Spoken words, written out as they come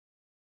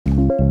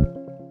So,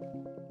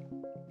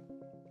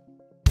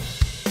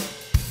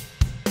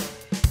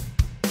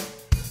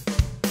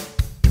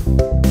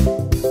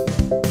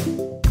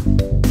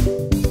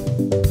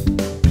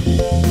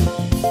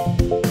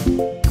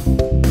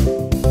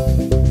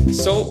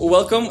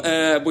 welcome,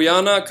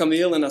 Bojana,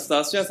 Camille, and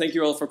Anastasia. Thank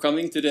you all for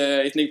coming to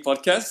the Ethnic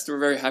podcast. We're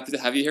very happy to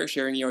have you here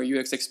sharing your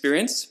UX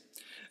experience.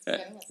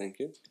 Thank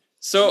you.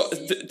 So,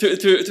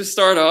 to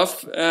start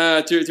off,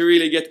 to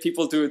really get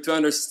people to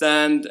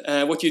understand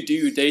what you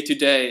do day to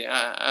day,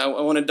 I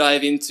want to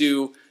dive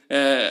into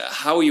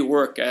how you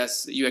work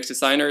as UX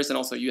designers and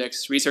also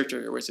UX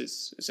researcher, which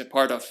is a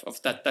part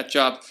of that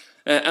job.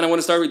 And I want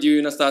to start with you,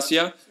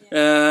 Anastasia.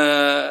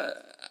 Yeah.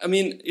 I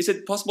mean, is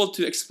it possible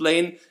to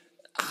explain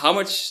how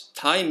much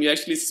time you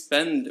actually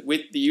spend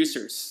with the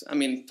users? I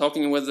mean,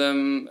 talking with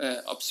them,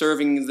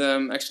 observing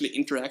them, actually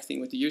interacting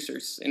with the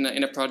users in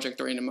a project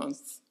or in a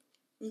month.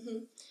 Mm-hmm.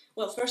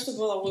 Well, first of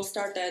all, I will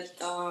start that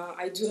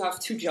I do have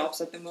two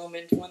jobs at the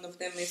moment. One of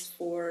them is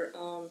for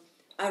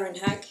Iron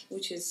Hack,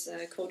 which is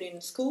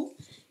coding school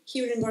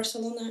here in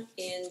Barcelona,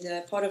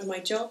 and part of my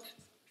job,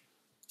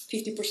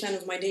 50%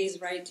 of my day is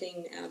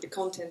writing the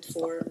content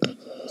for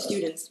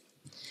students.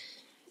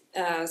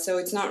 So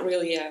it's not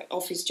really an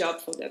office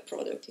job for that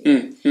product.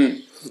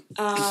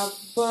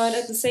 But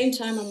at the same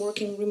time, I'm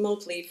working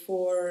remotely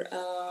for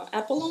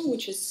Apollon,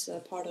 which is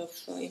part of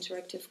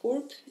Interactive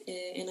Corp,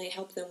 and I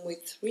help them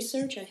with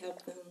research. I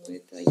help them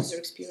with user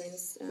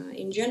experience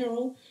in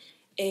general,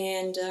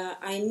 and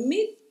I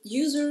meet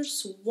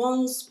users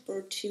once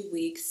per 2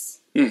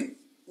 weeks.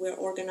 We're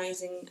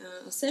organizing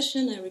a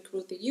session. I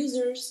recruit the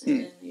users,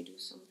 and then I do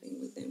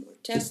something with them.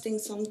 We're testing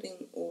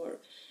something, or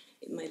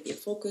it might be a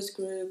focus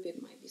group,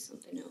 it might be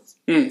something else.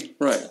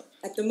 Right. So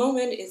at the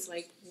moment, it's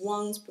like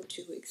once per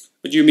 2 weeks.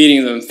 But you're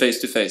meeting them face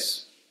to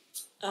face?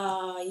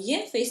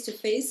 Yeah, face to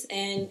face.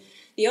 And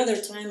the other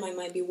time, I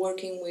might be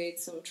working with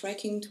some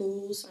tracking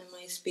tools. I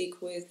might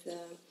speak with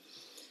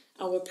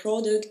our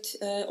product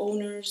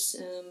owners,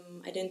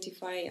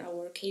 identify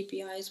our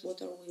KPIs,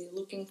 what are we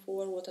looking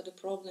for, what are the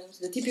problems.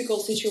 The typical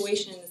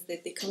situation is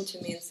that they come to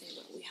me and say,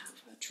 well, we have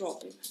a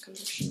drop in our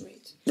conversion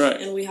rate.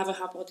 Right. And we have a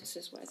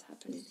hypothesis why it's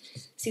happening.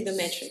 See the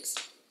metrics.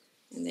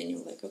 And then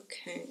you're like,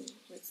 okay,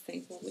 let's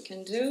think what we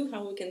can do,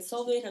 how we can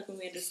solve it, how can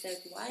we understand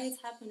why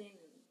it's happening.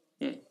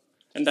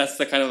 And that's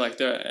the kind of like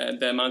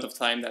the amount of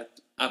time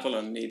that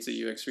Apollon needs a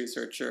UX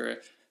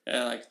researcher,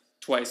 like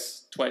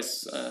twice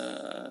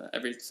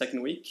every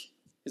second week.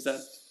 Is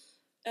that?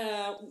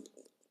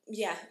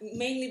 Yeah,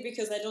 mainly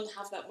because I don't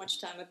have that much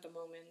time at the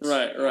moment.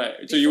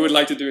 Right. So you would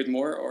like to do it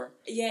more, or?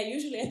 Yeah,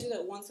 usually I do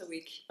that once a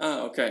week.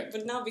 Ah, okay.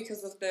 But now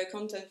because of the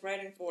content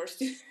writing for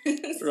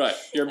students. Right,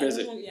 you're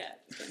busy. Yeah,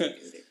 it's kind of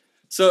busy.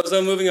 So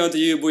moving on to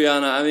you,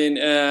 Bojana. I mean,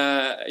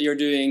 you're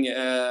doing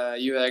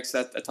UX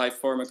at a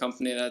Typeform, a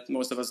company that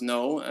most of us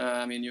know.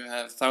 I mean, you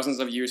have thousands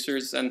of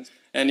users, and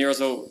you're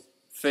also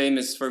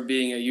famous for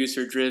being a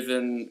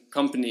user-driven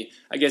company.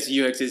 I guess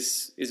UX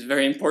is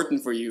very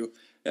important for you.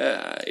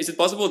 Is it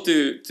possible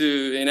to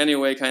in any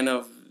way kind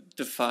of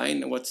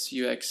define what's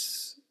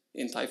UX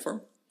in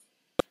Typeform?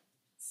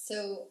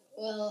 So,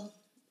 well,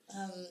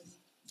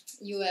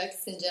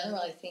 UX in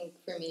general, I think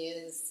for me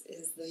is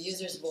the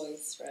user's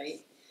voice,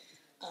 right?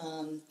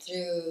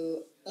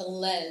 Through a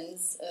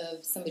lens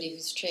of somebody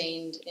who's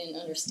trained in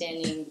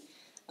understanding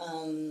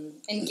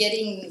and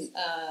getting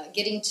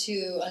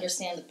to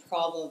understand the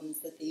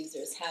problems that the user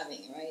is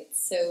having, right?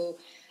 So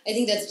I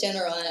think that's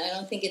general, and I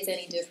don't think it's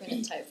any different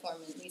in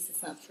Typeform, at least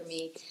it's not for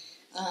me.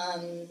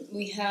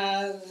 We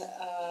have,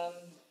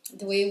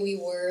 the way we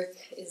work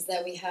is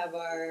that we have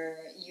our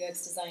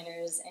UX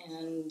designers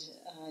and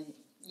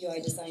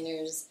UI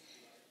designers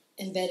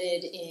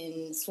embedded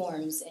in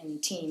swarms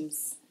and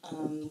teams,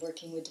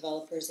 working with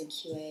developers and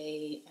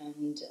QA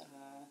and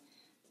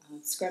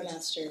Scrum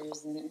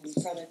Masters and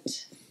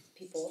product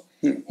people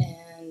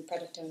and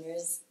product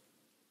owners.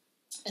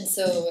 And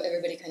so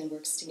everybody kind of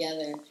works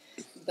together.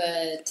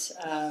 But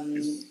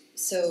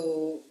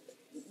so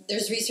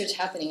there's research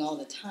happening all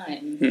the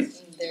time.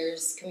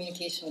 There's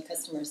communication with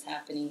customers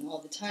happening all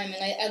the time.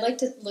 And I like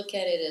to look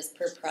at it as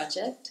per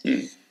project.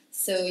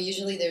 So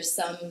usually there's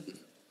some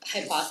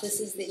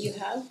hypothesis that you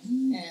have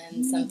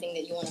and something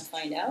that you want to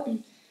find out.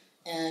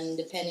 And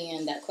depending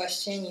on that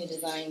question, you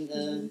design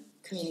the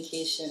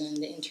communication and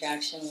the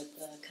interaction with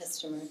the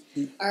customer.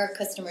 Our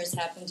customers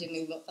happen to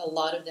move a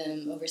lot of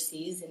them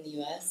overseas in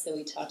the US, so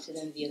we talk to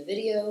them via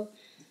video,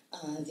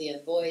 via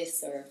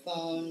voice or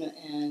phone,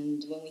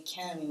 and when we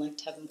can, we like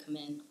to have them come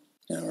in.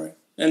 Yeah, right.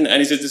 And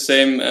is it the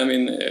same, I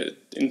mean,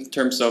 in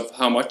terms of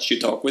how much you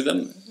talk with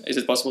them? Is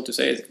it possible to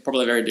say it's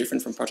probably very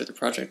different from project to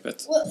project?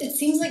 But well, it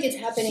seems like it's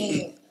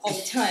happening all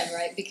the time,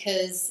 right?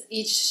 Because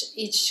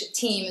each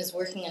team is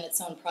working on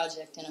its own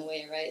project in a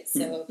way, right?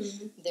 So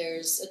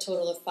there's a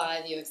total of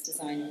 5 UX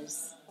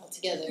designers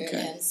altogether,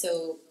 and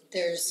so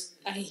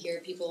I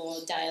hear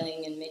people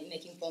dialing and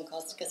making phone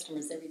calls to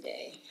customers every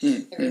day,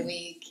 every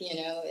week. You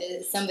know,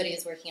 somebody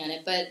is working on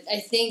it. But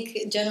I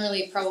think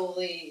generally,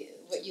 probably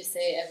what you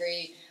say,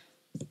 every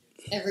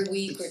every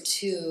week or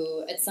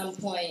two at some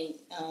point.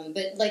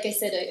 But like I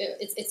said,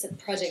 it's a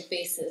project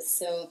basis.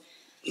 So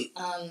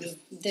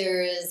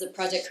there is a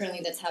project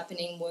currently that's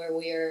happening where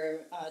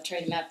we're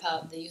trying to map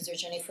out the user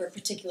journey for a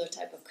particular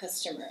type of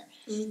customer.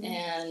 Mm-hmm.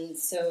 And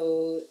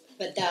so,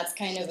 but that's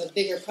kind of a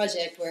bigger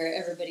project where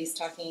everybody's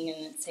talking,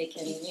 and it's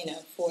taken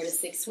 4 to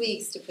 6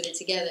 weeks to put it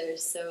together.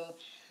 So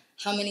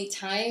how many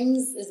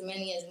times? As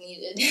many as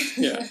needed.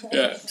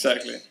 yeah,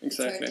 exactly. It's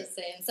hard to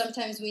say. And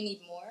sometimes we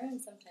need more,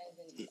 and sometimes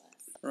we need less.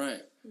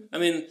 Right. I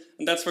mean,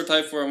 that's for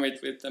Typeform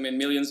with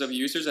millions of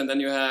users, and then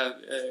you have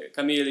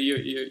Camille.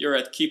 You're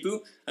at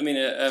Kipu. I mean,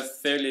 a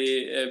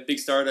fairly big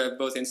startup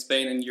both in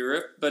Spain and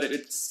Europe, but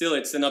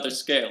it's another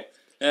scale.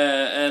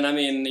 And I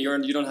mean,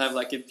 you don't have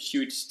like a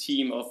huge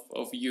team of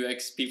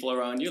UX people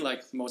around you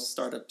like most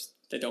startups.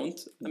 They don't.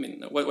 I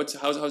mean,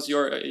 how's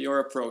your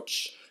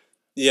approach?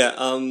 Yeah,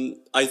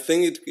 I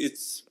think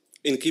it's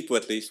in Kipu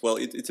at least. Well,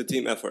 it's a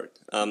team effort.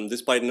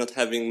 Despite not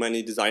having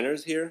many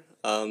designers here,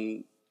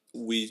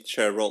 we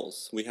share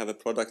roles. We have a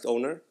product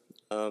owner,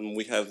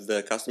 we have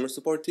the customer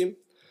support team,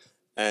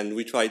 and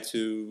we try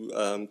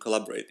to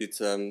collaborate.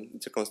 It's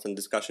a constant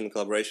discussion,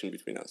 collaboration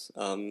between us.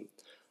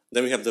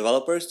 Then we have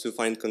developers to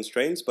find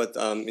constraints, but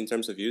in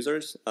terms of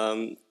users,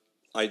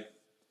 I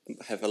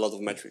have a lot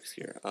of metrics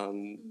here.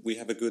 We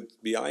have a good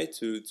BI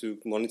to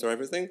monitor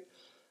everything.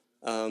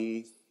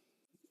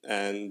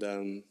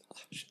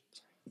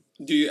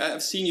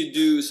 I've seen you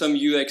do some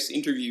UX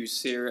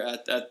interviews here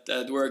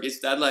at work.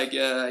 Is that like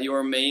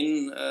your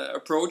main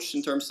approach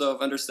in terms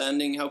of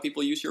understanding how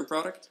people use your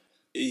product?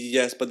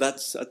 Yes, but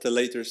that's at a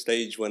later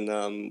stage when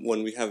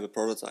we have a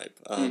prototype.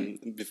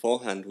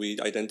 Beforehand, we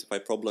identify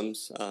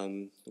problems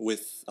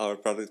with our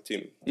product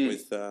team,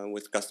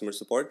 with customer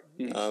support.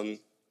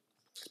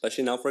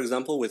 Especially now, for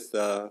example, with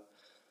the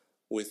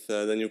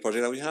new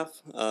project that we have,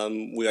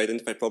 we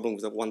identify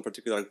problems with one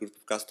particular group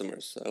of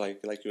customers,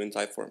 like you in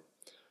Typeform.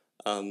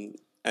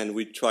 And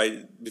we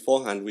tried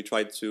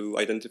to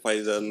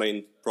identify the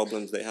main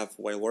problems they have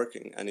while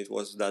working, and it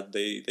was that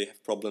they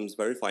have problems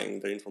verifying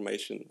their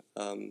information.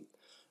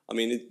 I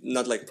mean,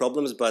 not like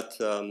problems, but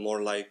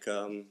more like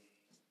how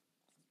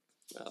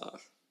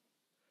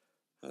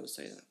to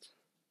say that?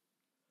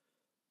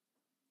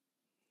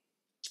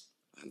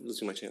 I'm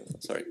losing my channel.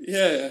 Sorry.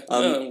 Yeah.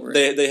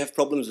 They have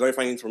problems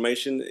verifying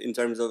information in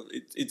terms of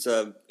it's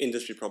a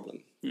industry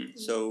problem.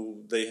 So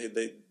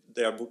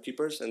they are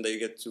bookkeepers and they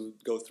get to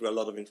go through a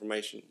lot of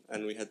information,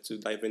 and we had to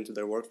dive into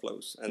their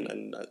workflows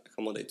and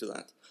accommodate to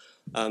that.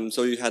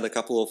 So you had a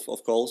couple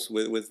of calls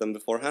with them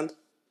beforehand.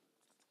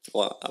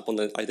 Well, upon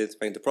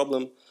identifying the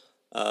problem,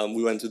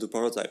 we went to do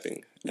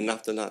prototyping, and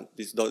after that,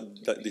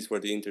 these were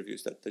the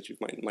interviews that you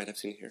might have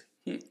seen here.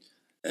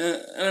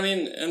 And I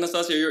mean,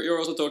 Anastasia, you're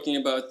also talking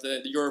about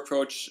your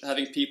approach,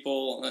 having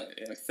people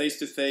face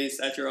to face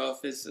at your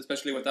office,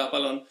 especially with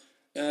Apollon.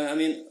 I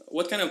mean,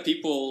 what kind of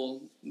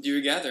people do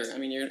you gather? I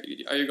mean,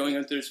 are you going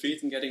onto the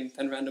street and getting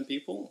 10 random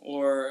people?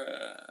 Or,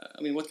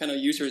 I mean, what kind of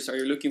users are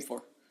you looking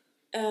for?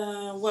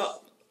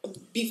 Well,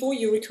 before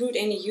you recruit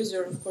any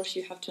user, of course,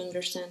 you have to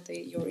understand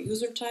your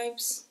user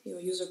types, your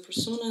user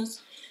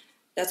personas.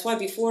 That's why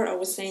before I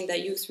was saying that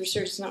UX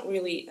research is not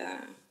really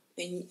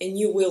a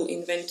new wheel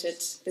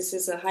invented. This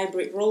is a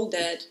hybrid role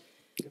that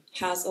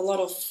has a lot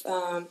of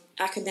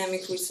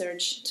academic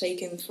research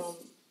taken from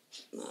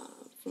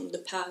the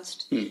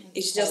past.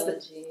 It's just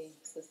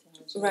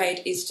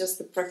it's just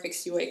the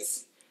prefix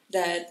UX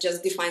that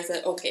just defines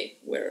that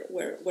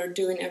we're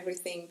doing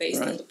everything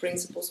based on the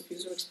principles of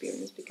user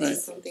experience because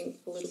it's something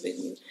a little bit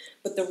new.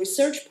 But the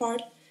research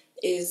part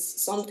is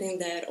something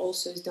that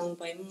also is done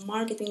by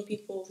marketing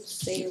people,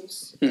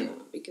 sales,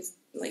 because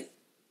like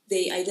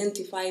they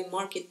identify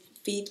market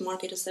fit,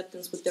 market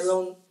acceptance with their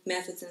own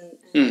methods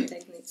and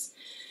techniques.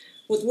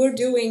 What we're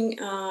doing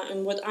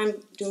and what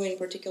I'm doing in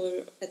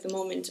particular at the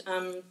moment,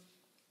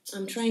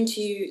 I'm trying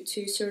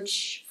to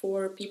search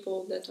for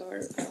people that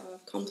are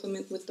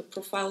complement with the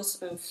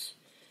profiles of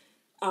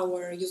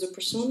our user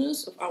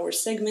personas, of our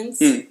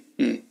segments.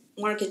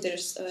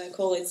 Marketers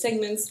call it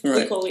segments,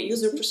 we call it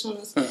user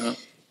personas.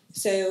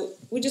 So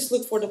we just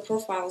look for the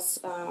profiles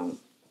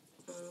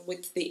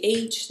with the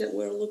age that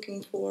we're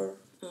looking for,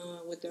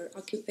 with their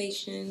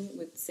occupation,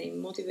 with the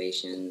same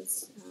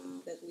motivations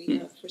that we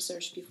have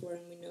researched before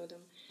and we know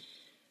them.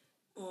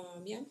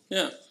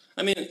 Yeah,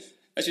 I mean,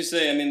 as you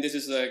say, I mean, this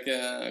is like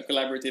a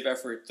collaborative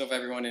effort of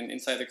everyone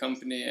inside the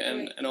company,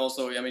 and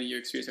also, I mean,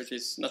 UX research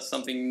is not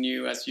something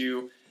new, as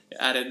you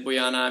added,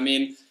 Bojana. I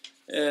mean,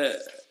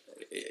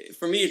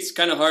 for me, it's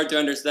kind of hard to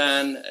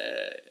understand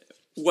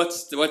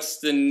what's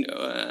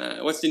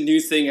the new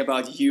thing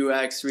about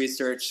UX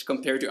research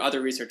compared to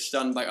other research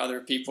done by other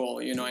people,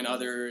 in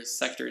other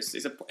sectors.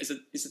 Is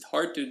it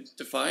hard to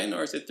define,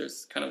 or is it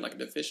there's kind of like a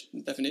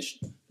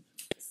definition?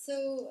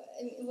 So,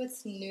 I mean,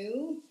 what's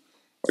new?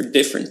 Or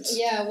different?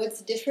 Yeah,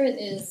 what's different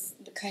is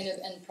the kind of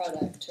end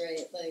product,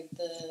 right? Like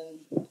the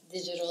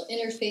digital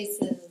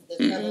interfaces, the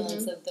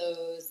prevalence of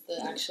those,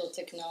 the actual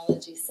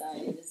technology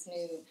side is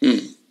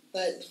new.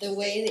 But the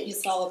way that you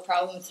solve a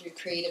problem through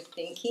creative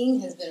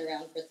thinking has been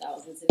around for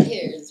thousands of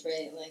years,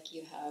 right? Like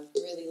you have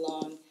really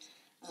long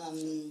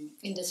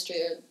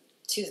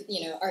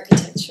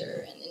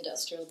architecture and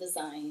industrial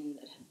design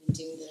that have been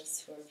doing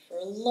this for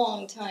a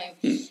long time.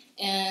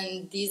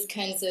 And these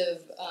kinds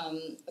of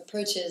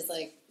approaches,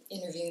 like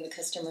interviewing the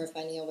customer,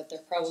 finding out what their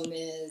problem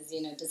is,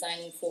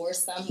 designing for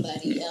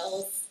somebody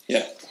else,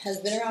 has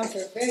been around for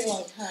a very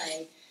long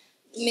time.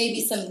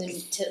 Maybe some of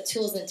the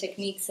tools and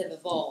techniques have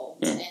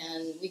evolved,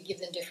 and we give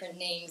them different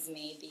names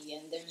maybe,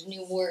 and there's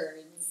new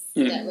words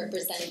that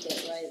represent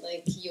it, right?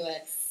 Like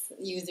UX,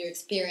 user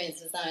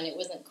experience design, it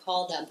wasn't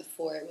called that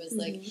before. It was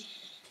like,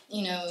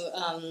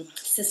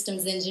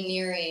 systems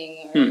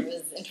engineering, or it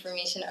was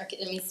information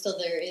architect. I mean, still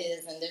there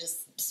is, and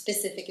there's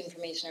specific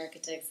information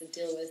architects that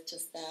deal with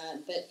just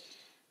that. But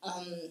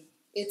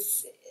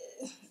it's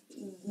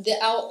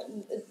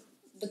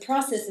the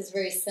process is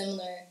very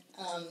similar.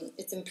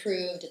 It's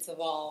improved, it's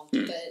evolved,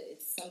 but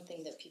it's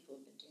something that people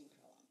have been doing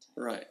for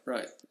a long time.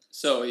 Right.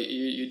 So it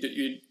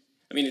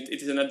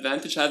is an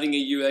advantage having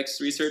a UX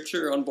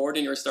researcher on board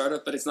in your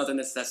startup, but it's not a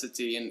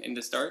necessity in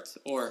the start,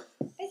 or?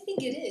 I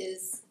think it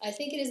is. I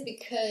think it is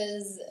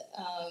because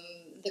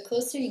the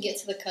closer you get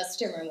to the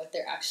customer and what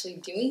they're actually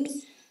doing,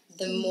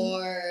 the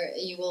more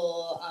you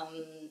will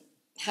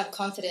have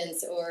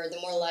confidence, or the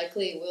more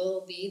likely it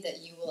will be that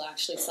you will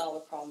actually solve a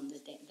problem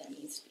that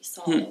needs to be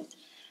solved.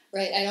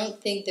 Right, I don't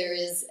think there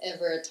is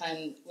ever a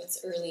time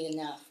what's early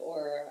enough,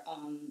 or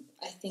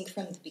I think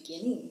from the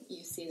beginning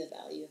you see the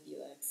value of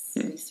UX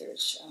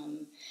research.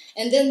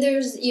 And then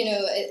there's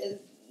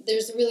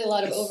really a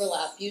lot of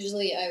overlap.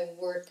 Usually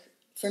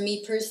for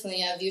me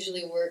personally, I've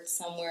usually worked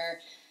somewhere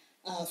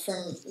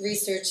from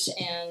research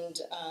and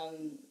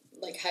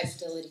like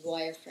high-fidelity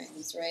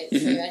wireframes, right?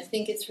 So I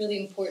think it's really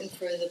important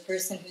for the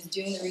person who's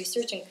doing the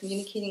research and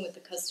communicating with the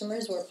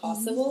customers where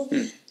possible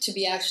to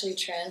be actually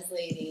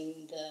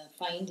translating the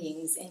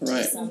findings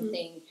into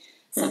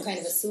some kind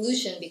of a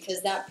solution,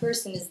 because that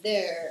person is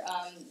there.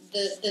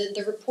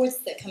 The reports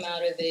that come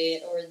out of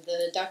it, or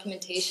the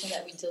documentation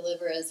that we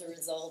deliver as a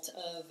result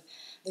of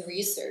the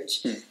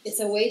research, it's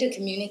a way to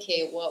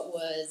communicate what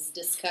was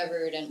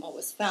discovered and what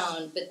was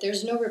found, but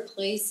there's no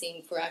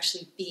replacing for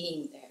actually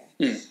being there.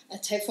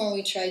 At Typeform,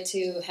 we try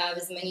to have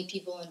as many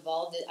people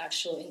involved in the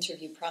actual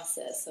interview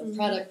process. So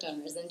product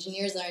owners,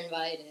 engineers are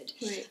invited.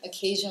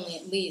 Occasionally,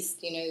 at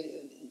least,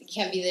 you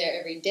can't be there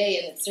every day,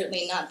 and it's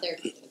certainly not their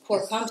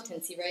core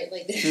competency, right?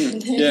 Like,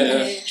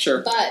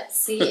 sure. But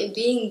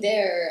being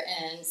there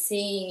and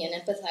seeing and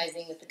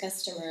empathizing with the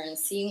customer and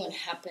seeing what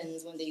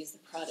happens when they use the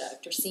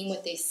product, or seeing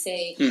what they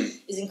say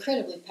is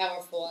incredibly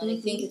powerful. And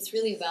I think it's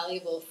really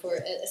valuable for,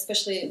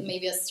 especially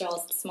maybe a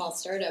small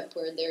startup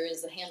where there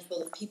is a handful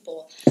of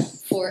people,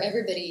 for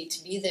everybody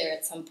to be there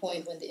at some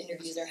point when the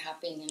interviews are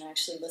happening and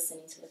actually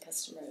listening to the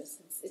customers.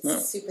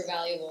 It's super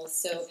valuable.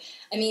 So,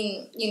 I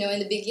mean, in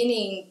the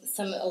beginning,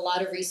 a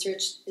lot of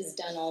research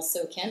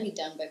can be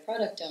done by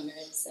product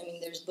owners. I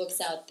mean, there's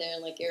books out there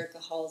like Erica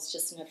Hall's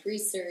Just Enough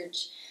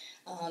Research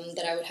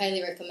that I would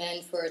highly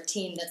recommend for a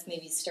team that's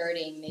maybe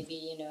starting.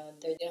 Maybe,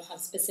 they don't have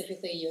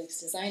specifically a UX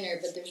designer,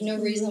 but there's no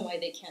reason why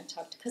they can't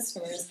talk to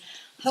customers.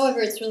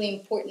 However, it's really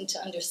important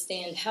to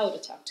understand how to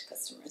talk to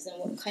customers and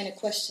what kind of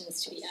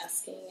questions to be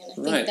asking.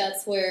 And I think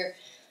that's where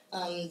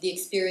the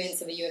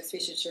experience of a UX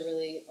researcher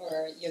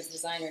or a UX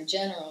designer in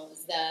general,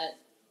 is that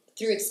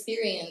through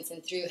experience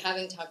and through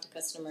having talked to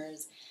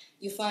customers,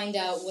 you find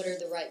out what are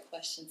the right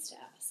questions to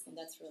ask, and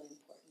that's really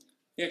important.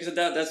 Yeah, because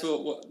that's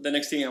what the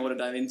next thing I want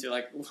to dive into,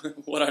 like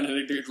what are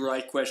the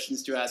right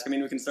questions to ask. I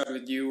mean, we can start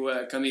with you,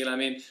 Camille. I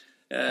mean,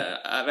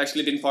 I've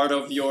actually been part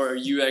of your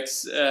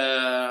UX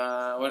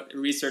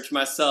research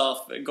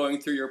myself,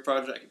 going through your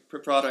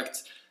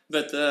product,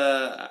 but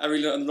I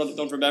really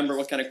don't remember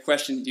what kind of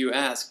questions you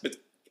ask. But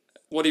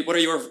what are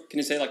your? Can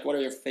you say what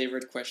are your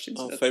favorite questions?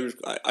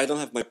 I don't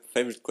have my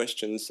favorite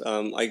questions.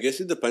 I guess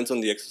it depends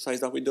on the exercise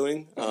that we're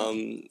doing.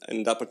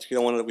 And that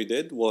particular one that we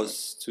did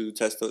was to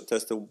test a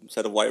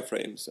set of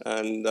wireframes.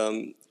 And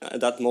at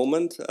that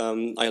moment,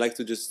 I like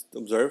to just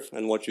observe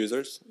and watch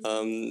users.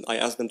 I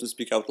ask them to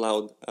speak out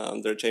loud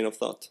their chain of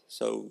thought.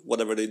 So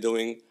whatever they're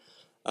doing,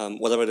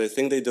 whatever they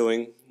think they're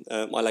doing,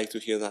 I like to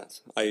hear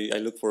that. I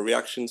look for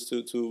reactions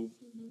to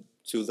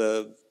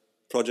the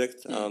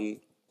project.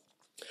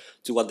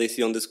 To what they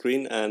see on the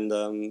screen, and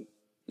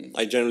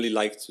I generally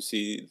like to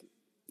see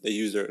a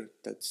user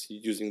that's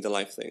using the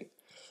live thing.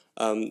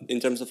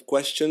 In terms of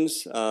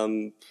questions,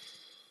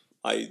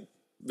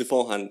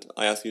 beforehand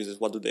I ask users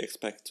what do they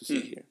expect to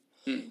see here.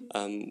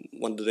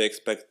 What do they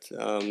expect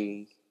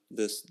the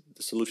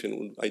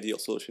ideal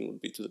solution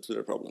would be to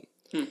their problem.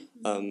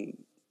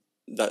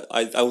 That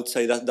I would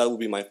say that would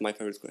be my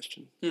favorite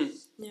question.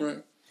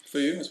 Right. For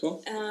you as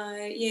well?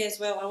 As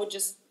well. I would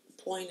just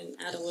point and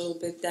add a little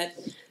bit that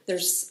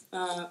there's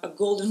a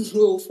golden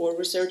rule for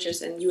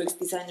researchers and UX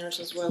designers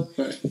as well.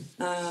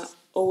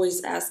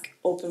 Always ask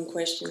open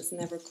questions,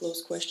 never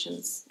closed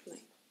questions.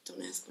 Like,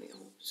 don't ask me,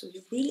 so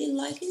you really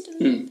like it?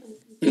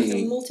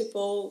 And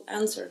multiple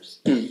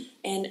answers.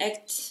 and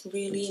act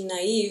really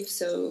naive,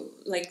 so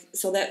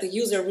that the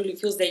user really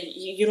feels that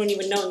you don't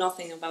even know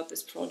nothing about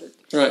this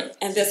product. Right.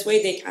 And this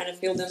way they kind of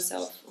feel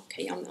themselves,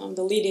 okay, I'm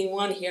the leading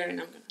one here, and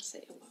I'm going to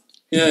say a lot.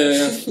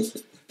 Yeah.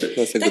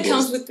 That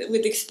comes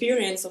with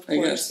experience, of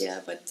course, guess.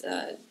 yeah, but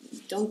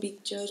don't be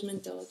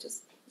judgmental,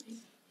 just...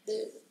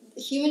 The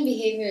human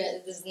behavior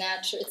is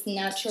natural. It's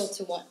natural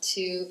to want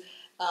to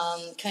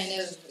kind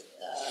of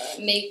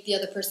make the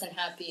other person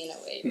happy in a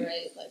way,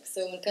 right? Like,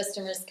 so when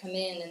customers come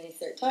in and they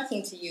start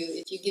talking to you,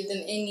 if you give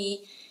them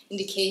any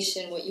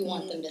indication what you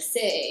want them to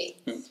say,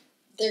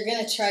 they're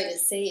going to try to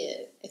say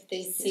it. If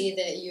they see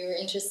that you're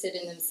interested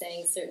in them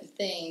saying a certain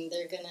thing,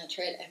 they're going to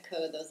try to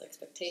echo those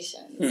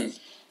expectations.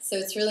 So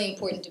it's really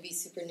important to be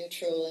super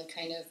neutral and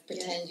kind of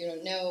pretend you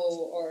don't know,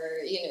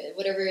 or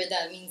whatever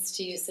that means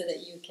to you, so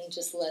that you can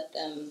just let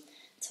them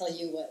tell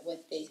you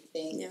what they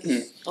think.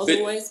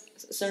 Otherwise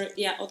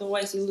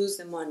you lose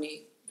the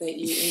money that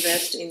you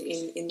invest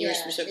in your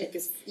special,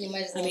 because you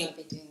might as well not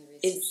be doing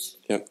the research.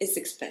 It's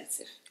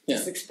expensive. Yeah.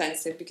 It's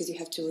expensive because you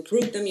have to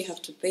recruit them, you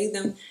have to pay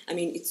them. I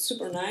mean, it's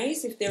super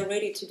nice if they're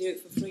ready to do it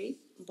for free,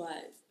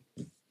 but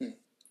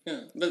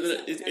but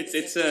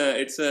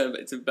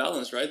it's a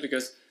balance, right?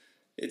 Because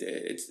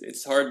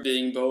it's hard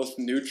being both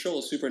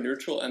neutral, super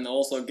neutral, and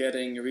also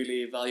getting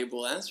really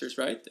valuable answers,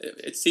 right?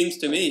 It seems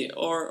to me,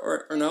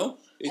 or no?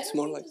 It's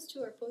more like those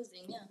two are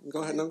opposing. Yeah.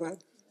 Go ahead.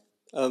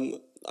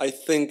 I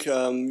think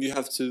you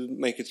have to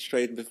make it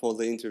straight before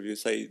the interview.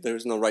 Say there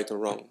is no right or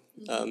wrong,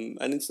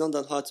 and it's not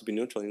that hard to be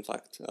neutral. In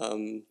fact,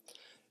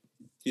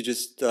 you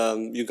just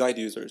you guide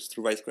users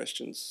through right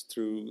questions,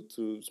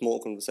 through small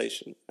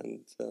conversation, and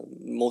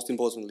most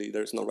importantly,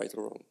 there is no right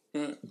or wrong.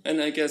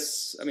 And I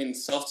guess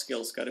soft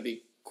skills got to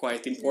be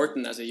quite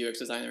important as a UX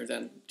designer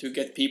then, to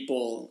getting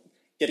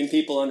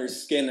people under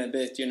skin a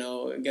bit,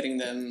 getting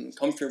them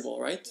comfortable,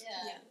 right?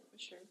 Yeah, for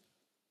sure.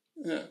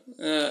 Yeah,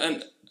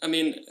 and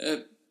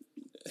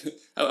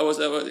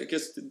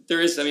because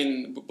there is,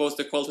 both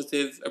the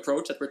qualitative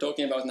approach that we're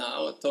talking about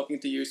now, talking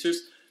to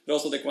users, but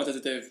also the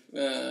quantitative,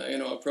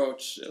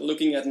 approach,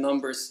 looking at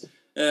numbers.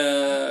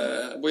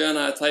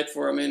 Bojana, at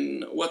Typeform,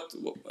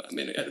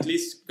 at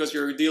least because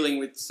you're dealing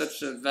with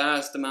such a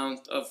vast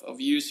amount of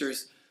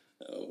users,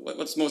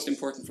 what's most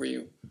important for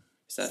you?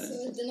 So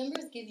the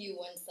numbers give you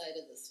one side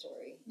of the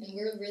story, and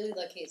we're really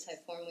lucky at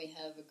Typeform. We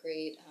have a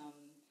great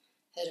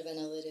head of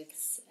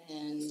analytics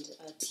and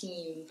a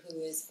team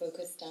who is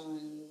focused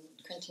on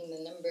crunching the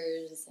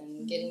numbers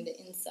and getting the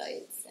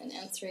insights and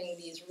answering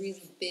these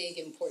really big,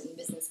 important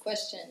business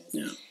questions.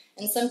 Yeah.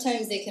 And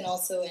sometimes they can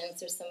also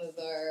answer some of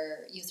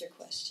our user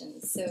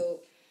questions. So,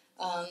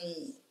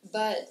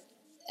 but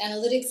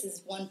analytics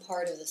is one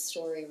part of the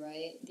story,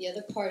 right? The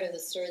other part of the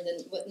story,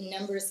 what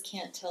numbers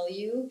can't tell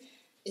you,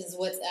 is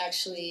what's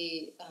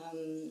actually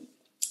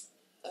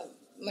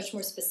much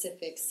more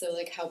specific. So,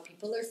 like how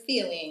people are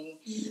feeling,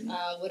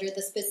 what are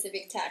the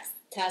specific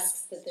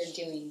tasks that they're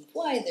doing,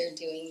 why they're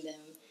doing them.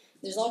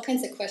 There's all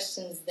kinds of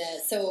questions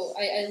that... So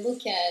I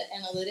look at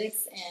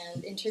analytics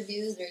and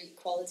interviews or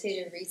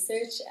qualitative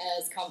research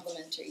as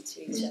complementary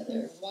to each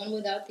other. One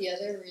without the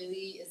other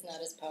really is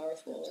not as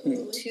powerful.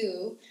 Or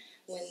two,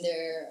 when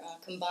they're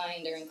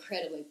combined, are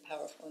incredibly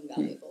powerful and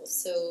valuable.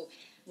 So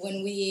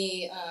when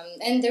we...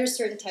 and there are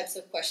certain types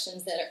of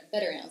questions that are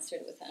better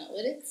answered with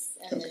analytics,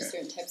 and there's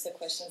certain types of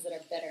questions that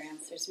are better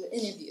answered with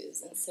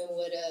interviews. And so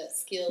what a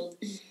skilled...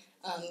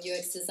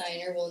 UX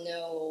designer will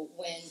know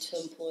when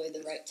to employ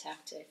the right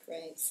tactic,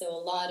 right? So a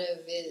lot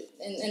of it,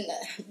 and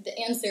the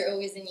answer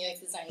always in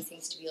UX design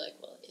seems to be like,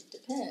 well, it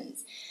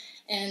depends.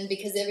 And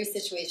because every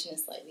situation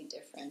is slightly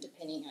different,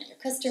 depending on your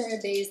customer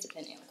base,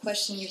 depending on the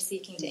question you're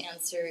seeking to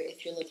answer,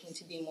 if you're looking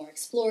to be more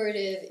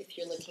explorative, if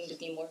you're looking to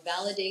be more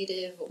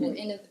validative, or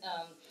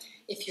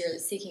if you're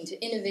seeking to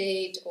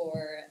innovate,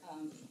 or...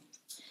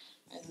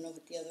 I don't know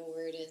what the other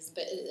word is,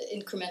 but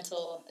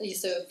incremental.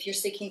 So if you're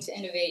seeking to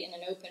innovate in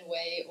an open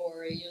way,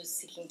 or you're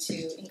seeking to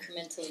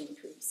incrementally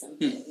improve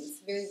something, it's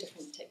very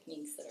different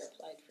techniques that are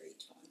applied for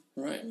each one.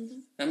 Right.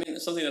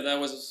 Something that I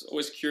was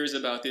always curious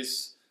about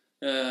is,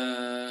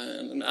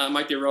 I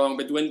might be wrong,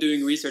 but when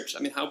doing research,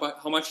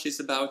 how much is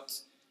about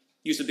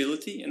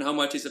usability and how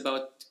much is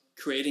about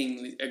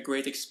creating a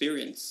great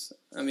experience?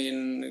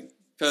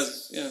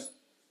 Because,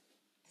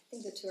 I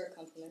think the two are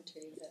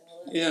complementary.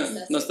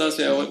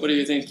 Nastasia, what do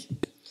you think?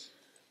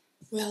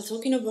 Well,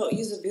 talking about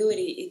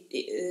usability,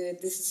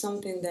 this is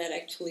something that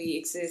actually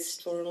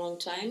exists for a long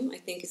time. I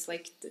think it's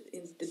like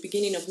in the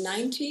beginning of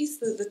 90s,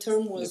 the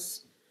term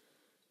was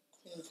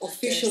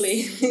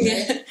officially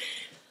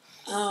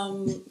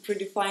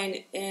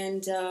predefined.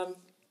 And,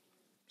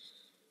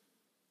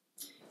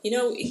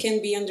 it can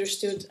be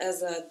understood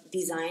as a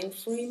design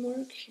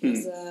framework,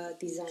 as a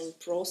design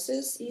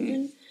process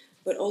even.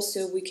 But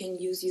also we can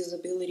use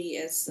usability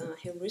as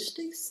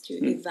heuristics to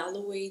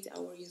evaluate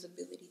our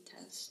usability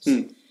tests.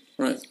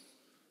 Right.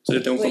 So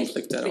they don't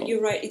conflict at all. But you're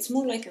right, it's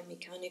more like a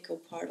mechanical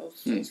part of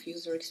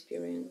user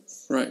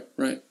experience. Right.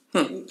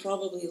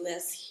 Probably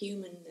less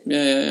human than...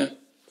 Yeah.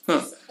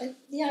 Huh.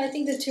 Yeah, I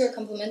think the two are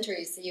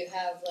complementary. So you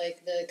have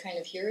like the kind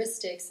of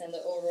heuristics and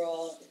the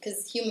overall,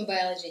 because human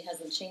biology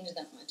hasn't changed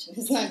that much, and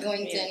it's not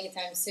going to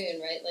anytime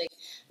soon, right? Like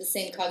the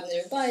same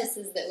cognitive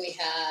biases that we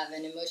have,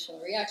 and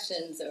emotional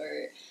reactions,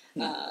 or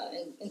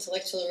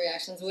intellectual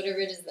reactions, whatever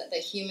it is that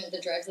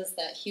drives us,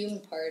 that human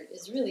part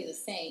is really the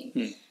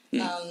same.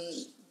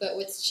 But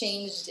what's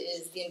changed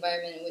is the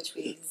environment in which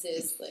we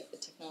exist, like the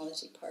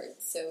technology part.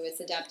 So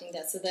it's adapting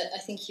that. So that I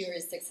think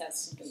heuristics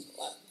has to do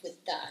a lot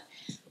with that.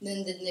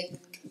 Then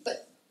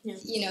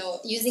you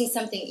know, using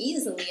something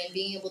easily and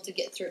being able to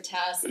get through a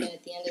task, and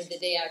at the end of the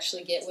day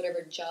actually get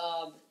whatever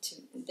job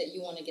that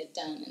you want to get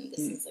done. And this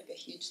is like a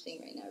huge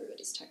thing right now.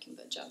 Everybody's talking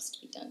about jobs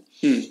to be done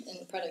in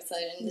the product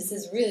side, and this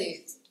is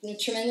really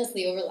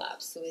tremendously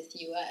overlaps with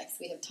UX.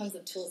 We have tons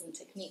of tools and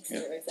techniques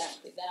that are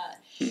exactly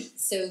that.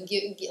 So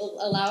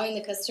allowing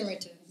the customer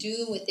to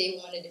do what they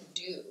wanted to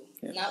do.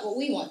 Not what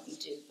we want them to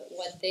do, but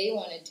what they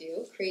want to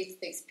do, creates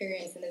the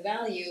experience and the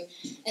value.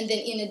 And then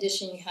in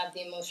addition, you have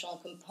the emotional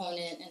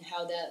component and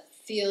how that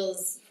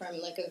feels from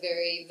like a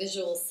very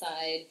visual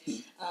side.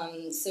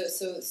 So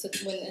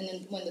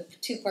when the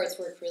two parts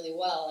work really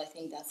well, I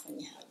think that's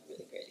when you have a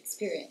really great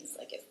experience.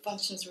 Like it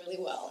functions really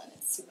well and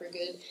it's super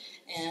good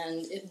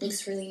and it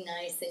looks really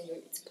nice and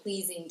it's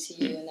pleasing to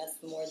you, and that's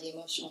more the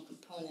emotional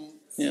component.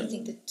 So I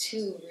think the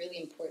two are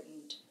really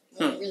important.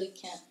 One really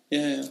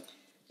can't.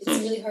 It's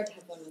really hard to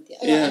have one with the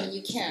other. I mean,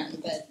 you can,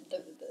 but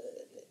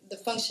the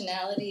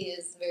functionality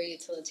is very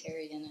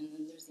utilitarian, and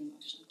then there's the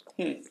emotional.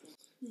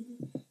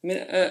 I mean,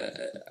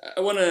 I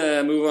want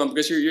to move on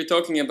because you're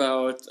talking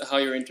about how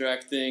you're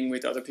interacting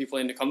with other people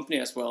in the company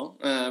as well,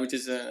 which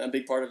is a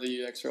big part of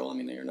the UX role. I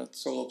mean, you're not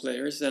solo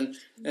players, and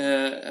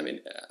I mean,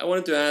 I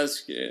wanted to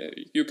ask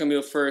you,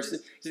 Camille, first.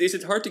 Is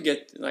it hard to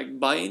get like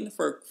buy-in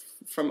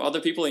from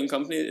other people in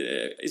company?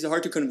 Is it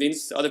hard to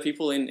convince other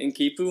people in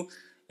Kipu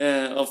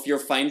of your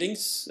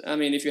findings? I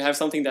mean, if you have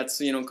something that's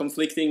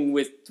conflicting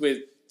with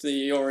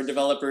your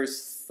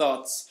developers'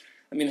 thoughts,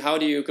 I mean, how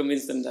do you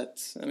convince them that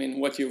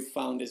what you've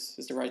found is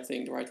the right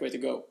thing, the right way to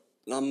go?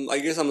 I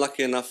guess I'm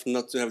lucky enough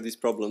not to have these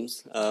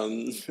problems,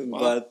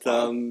 but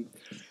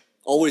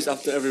always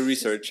after every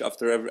research,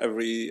 after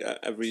every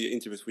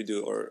interviews we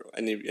do or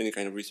any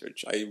kind of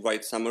research, I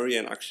write summary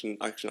and action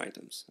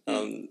items,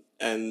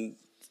 and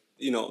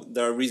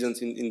there are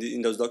reasons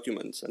in those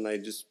documents, and I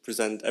just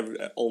present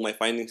all my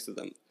findings to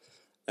them.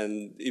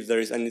 And if there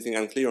is anything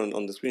unclear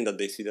on the screen that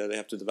they see that they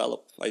have to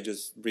develop, I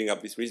just bring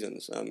up these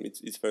reasons.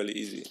 It's fairly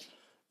easy.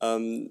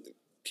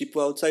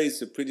 People outside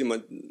is a pretty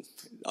much,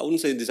 I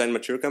wouldn't say design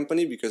mature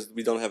company because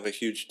we don't have a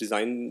huge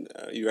design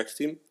UX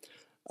team,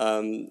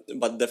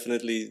 but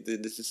definitely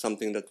this is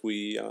something that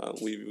we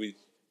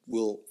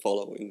will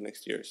follow in the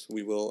next years.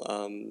 We will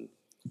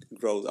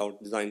grow our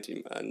design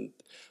team, and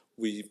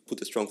we put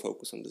a strong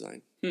focus on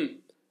design.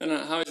 And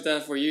how is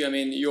that for you? I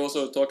mean, you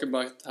also talk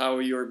about how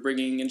you're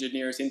bringing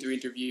engineers into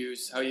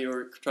interviews, how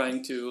you're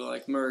trying to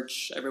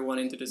merge everyone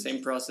into the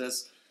same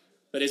process.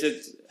 But has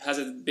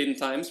it been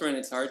times when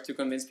it's hard to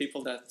convince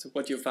people that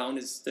what you found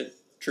is the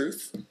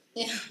truth?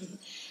 It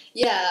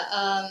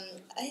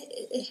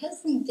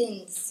hasn't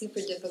been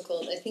super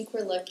difficult. I think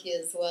we're lucky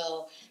as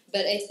well.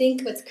 But I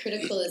think what's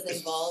critical is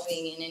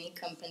involving in any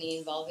company,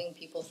 involving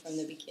people from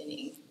the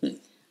beginning.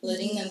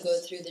 Letting them go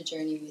through the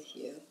journey with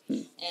you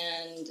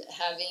and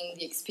having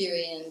the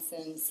experience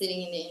and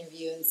sitting in the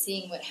interview and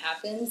seeing what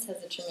happens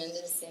has a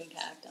tremendous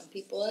impact on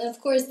people. And of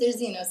course, there's,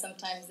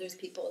 sometimes there's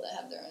people that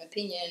have their own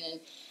opinion and,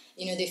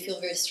 they feel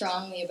very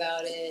strongly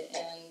about it.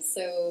 And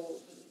so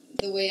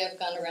the way I've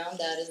gone around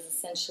that is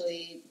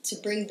essentially to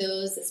bring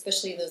those,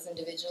 especially those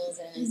individuals,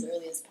 in as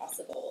early as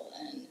possible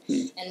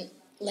and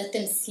let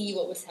them see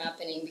what was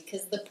happening.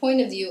 Because the point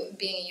of view of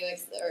being a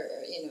UX, or,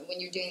 when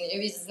you're doing the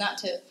interviews is not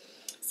to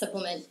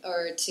supplement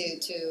or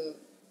to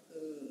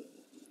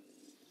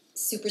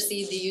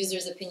supersede the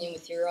user's opinion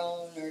with your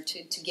own, or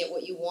to get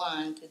what you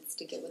want. It's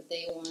to get what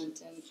they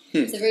want, and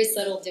it's a very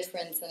subtle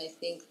difference. And I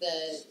think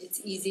that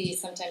it's easy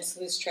sometimes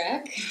to lose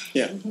track.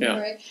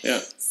 Right?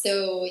 Yeah.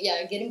 So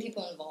getting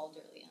people involved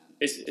early on.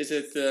 Is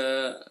it?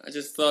 I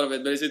just thought of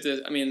it, but is it?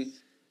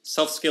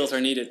 Soft skills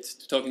are needed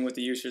to talking with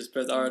the users,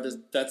 but are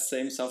that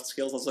same soft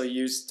skills also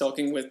used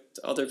talking with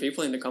other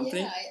people in the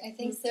company? Yeah, I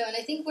think so. And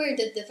I think where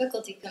the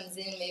difficulty comes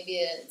in,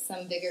 maybe at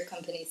some bigger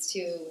companies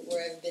too,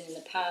 where I've been in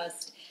the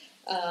past,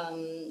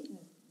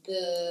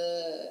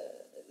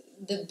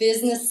 the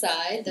business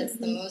side that's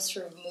the most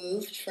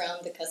removed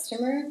from the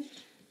customer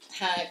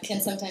can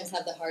sometimes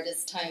have the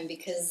hardest time,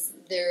 because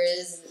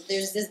there's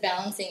this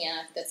balancing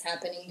act that's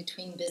happening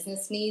between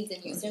business needs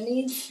and user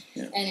needs,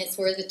 and it's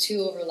where the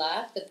two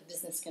overlap that the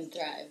business can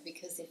thrive.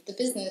 Because if the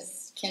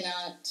business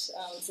cannot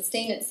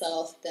sustain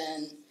itself,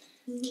 then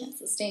it can't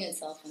sustain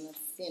itself, and that's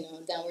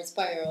a downward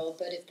spiral.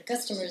 But if the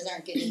customers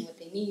aren't getting what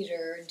they need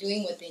or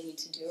doing what they need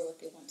to do or what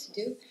they want to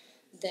do,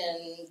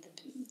 then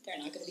they're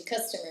not going to be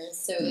customers.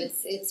 So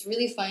it's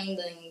really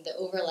finding the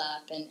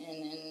overlap,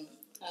 and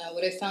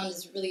what I found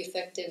is really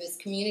effective is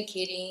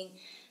communicating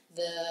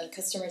the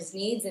customer's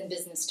needs in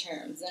business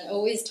terms, and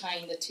always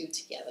tying the two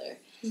together.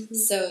 Mm-hmm.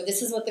 So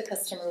this is what the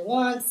customer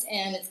wants,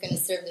 and it's going to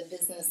serve the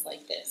business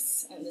like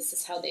this, and this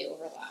is how they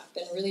overlap,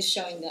 and really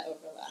showing that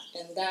overlap,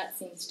 and that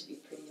seems to be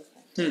pretty effective.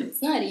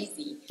 It's not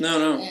easy.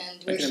 No.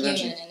 And we're human,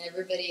 and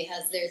everybody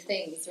has their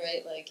things,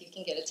 right? Like, you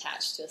can get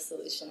attached to a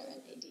solution or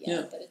an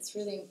idea, but it's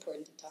really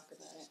important to talk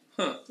about it.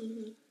 Huh.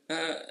 Mm-hmm.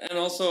 And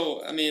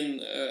also, I mean,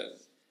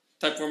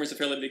 Typeform is a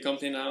fairly big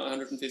company now,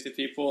 150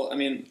 people. I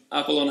mean,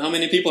 Apollon, how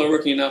many people are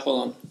working in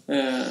Apollon?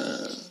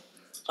 The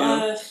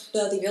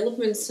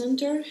development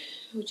center,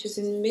 which is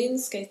in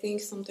Minsk, I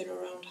think something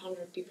around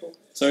 100 people.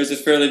 So it's a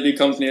fairly big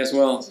company as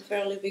well. It's a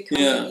fairly big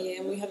company,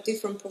 and we have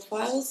different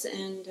profiles,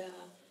 and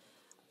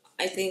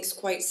I think it's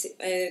quite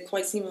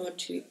similar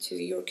to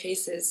your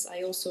cases.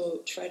 I also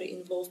try to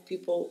involve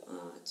people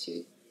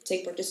to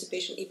take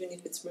participation, even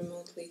if it's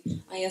remotely.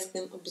 I ask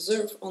them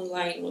observe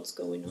online what's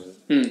going on,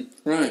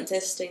 Right.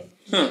 testing,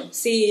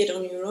 see it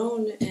on your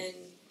own, and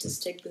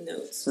just take the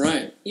notes.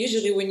 Right.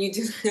 Usually, when you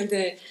do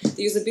the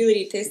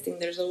usability testing,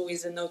 there's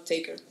always a note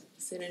taker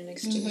sitting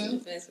next to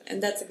you,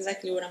 and that's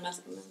exactly what I'm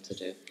asking them to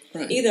do.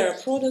 Right. Either a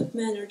product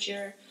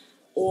manager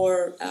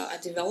or a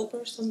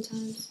developer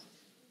sometimes.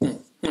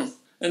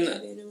 And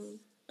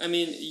I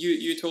mean,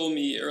 you told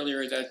me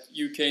earlier that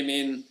you came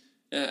in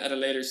at a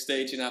later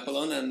stage in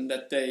Apollon, and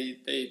that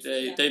they've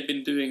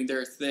been doing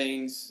their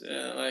things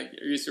like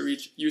user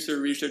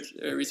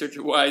research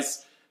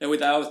wise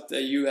without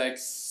a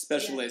UX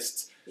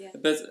specialist. Yeah.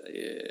 But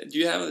do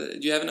you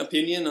have an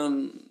opinion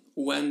on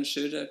when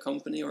should a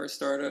company or a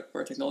startup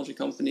or a technology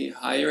company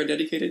hire a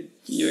dedicated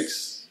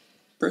UX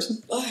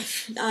person?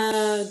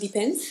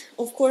 Depends,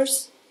 of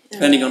course.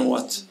 Depending on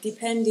what?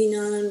 Depending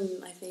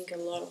on, I think, a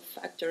lot of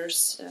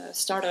factors.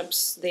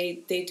 Startups,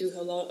 they do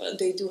have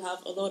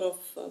a lot of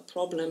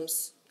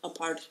problems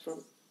apart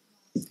from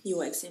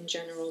UX in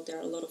general. There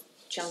are a lot of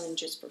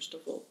challenges, first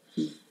of all,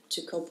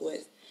 to cope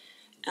with,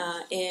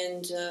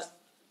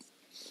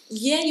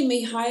 you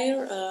may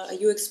hire a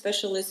UX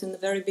specialist in the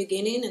very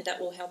beginning, and that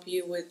will help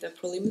you with the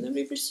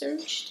preliminary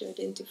research to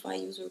identify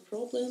user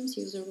problems,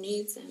 user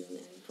needs, and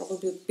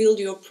probably build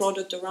your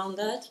product around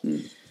that.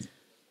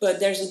 But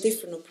there's a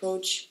different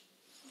approach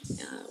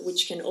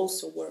which can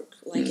also work,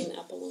 like in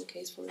Apollon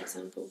case, for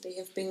example.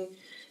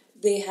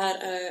 They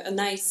had a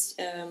nice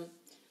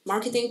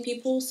marketing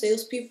people,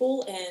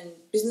 salespeople, and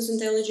business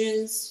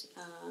intelligence,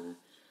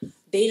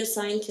 data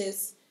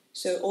scientists.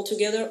 So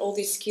altogether, all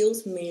these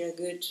skills made a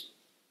good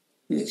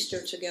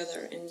mixture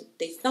together, and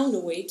they found a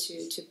way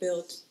to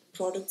build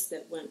products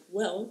that went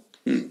well.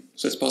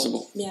 So it's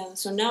possible. Yeah.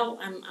 So now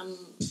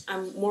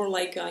I'm more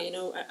like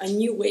a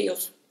new way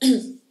of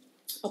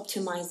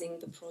optimizing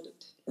the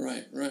product.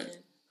 Right.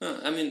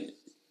 I mean,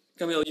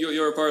 Camille,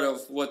 you're a part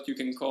of what you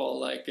can call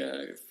like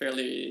a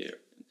fairly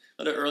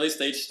not an early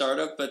stage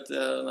startup, but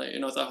like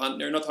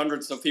they're not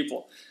hundreds of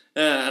people.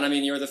 And I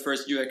mean, you're the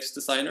first UX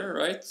designer,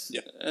 right?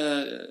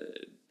 Yeah.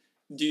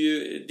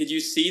 Did you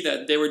see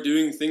that they were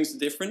doing things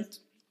different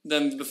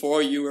than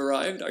before you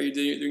arrived? Are you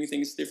doing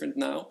things different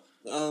now?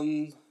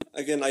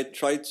 Again, I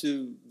try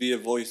to be a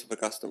voice of a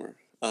customer.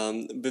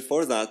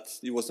 Before that,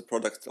 he was a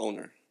product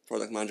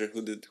manager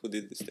who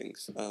did these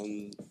things.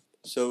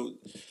 So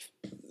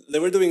they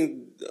were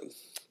doing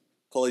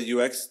call it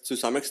UX to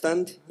some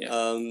extent,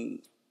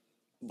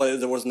 but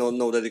there was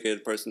no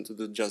dedicated person to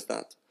do just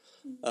that.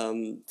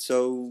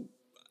 So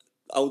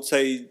I would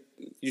say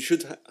you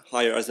should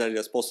hire as early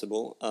as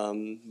possible,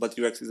 but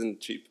UX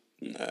isn't cheap.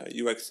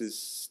 UX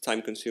is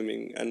time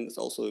consuming, and it's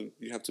also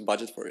you have to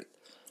budget for it.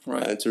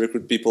 Right. To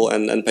recruit people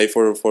and pay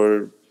for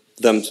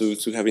them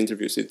to have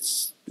interviews.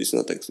 It's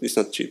not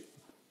cheap.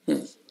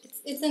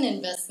 It's an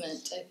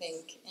investment, I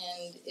think,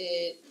 and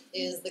it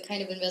is the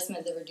kind of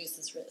investment that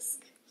reduces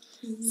risk.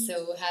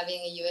 So having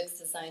a UX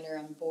designer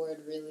on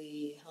board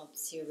really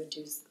helps you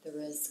reduce the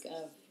risk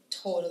of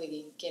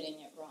totally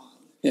getting it wrong.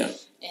 Yeah.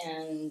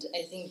 And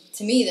I think,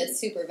 to me, that's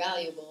super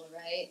valuable,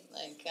 right?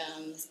 Like,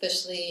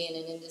 especially in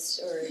an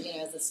industry, or,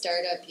 as a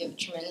startup, you have a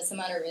tremendous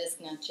amount of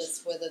risk, not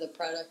just whether the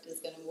product is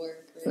going to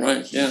work.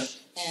 Right, yeah.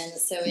 And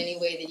so any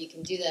way that you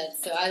can do that.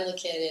 So I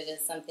look at it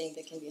as something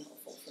that can be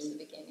helpful from the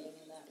beginning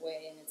in that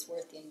way, and it's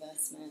worth the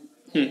investment.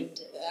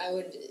 And I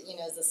would,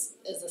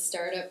 as a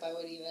startup, I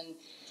would even,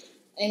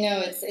 I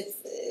know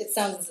it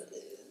sounds,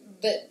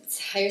 but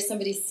hire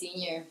somebody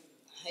senior.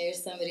 Hire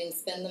somebody and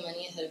spend the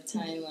money ahead of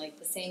time, like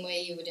the same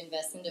way you would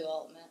invest in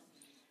development.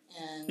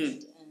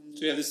 And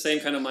so you have the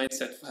same kind of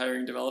mindset for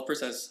hiring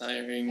developers as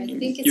hiring UX designers. I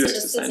think it's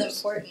just as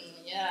important.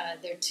 Yeah,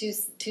 they're two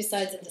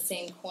sides of the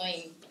same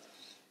coin,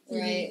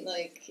 right?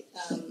 Like,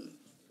 and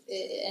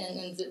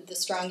the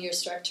stronger your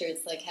structure,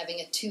 it's like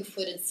having a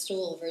 2-footed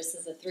stool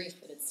versus a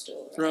 3-footed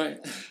stool. Right.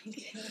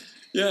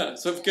 Yeah,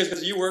 so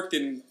because you worked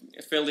in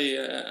a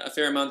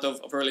fair amount of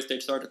early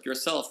stage startup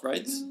yourself,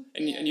 right?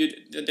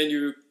 And then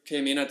you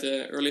came in at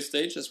the early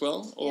stage as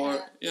well,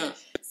 or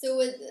So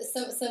what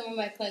some of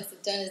my clients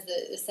have done is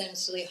that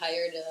essentially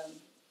hired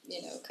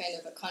kind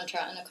of a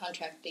contract on a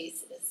contract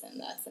basis,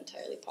 and that's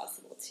entirely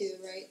possible too,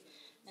 right?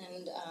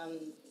 And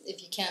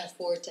if you can't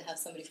afford to have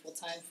somebody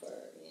full-time for,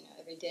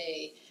 every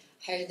day,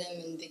 hire them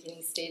in the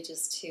beginning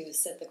stages to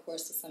set the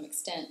course to some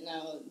extent.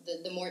 Now,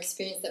 the more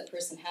experience that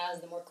person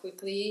has, the more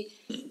quickly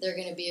they're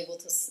going to be able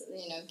to,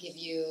 give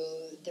you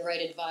the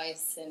right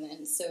advice.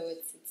 And so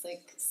it's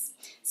like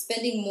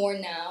spending more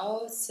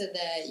now so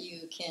that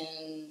you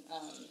can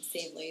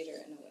save later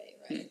in a way,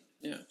 right?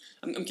 Yeah.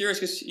 I'm curious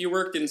because you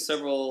worked in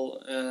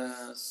several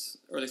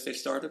early stage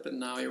startup, and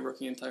now you're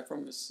working in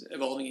Typeform, is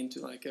evolving into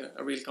like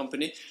a real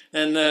company.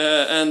 And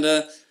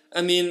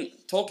I mean,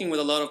 talking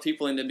with a lot of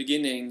people in the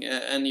beginning,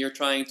 and you're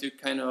trying to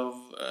kind of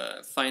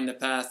find a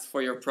path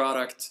for your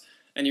product,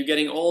 and you're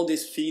getting all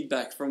this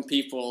feedback from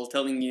people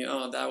telling you,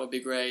 oh, that would be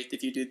great.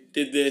 If you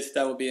did this,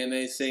 that would be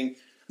amazing.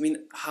 I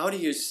mean, how do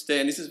you stay,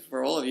 and this is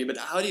for all of you, but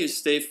how do you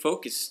stay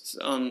focused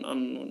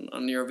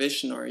on your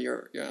vision or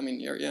your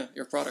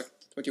product,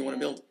 what you want to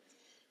build?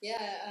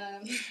 Yeah,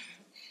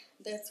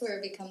 that's where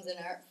it becomes an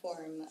art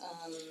form.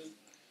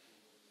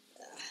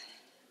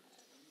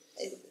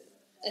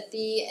 At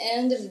the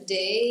end of the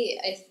day,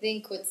 I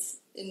think what's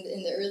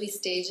in the early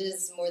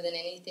stages, more than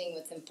anything,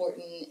 what's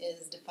important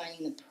is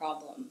defining the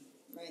problem,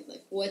 right?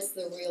 Like, what's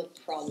the real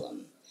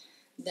problem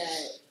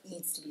that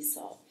needs to be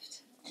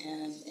solved,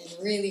 and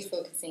really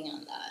focusing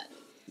on that.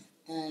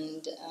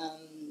 And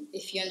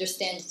if you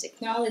understand the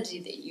technology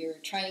that you're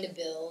trying to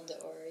build,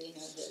 or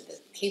the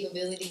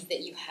capabilities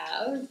that you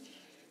have,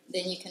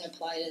 then you can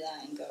apply to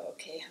that and go,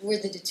 okay, where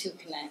did the two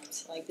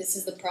connect? Like, this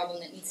is the problem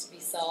that needs to be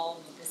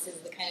solved. This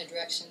is the kind of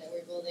direction that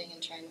we're building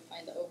and trying to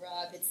find the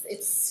overlap.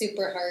 It's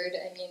super hard.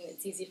 I mean,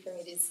 it's easy for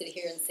me to sit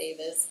here and say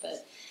this,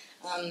 but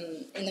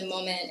in the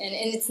moment,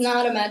 and it's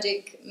not a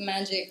magic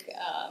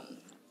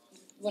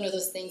one of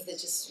those things that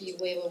just you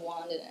wave a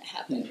wand and it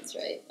happens,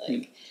 right?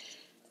 Like,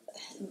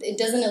 it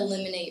doesn't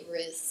eliminate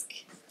risk.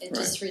 It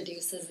just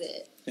reduces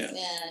it,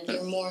 and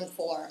you're more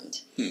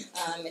informed.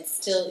 It's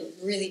still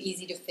really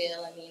easy to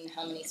fail. I mean,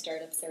 how many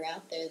startups are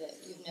out there that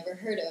you've never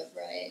heard of,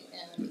 right?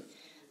 And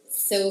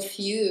so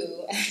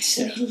few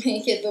actually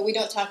make it, but we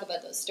don't talk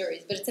about those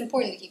stories. But it's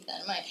important to keep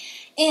that in mind.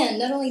 And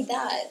not only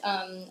that,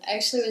 I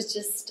actually was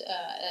just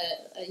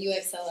at a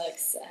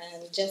UXLX,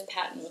 and Jeff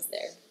Patton was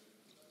there.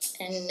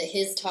 And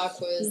his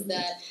talk was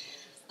that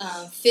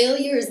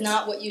failure is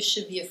not what you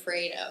should be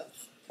afraid of.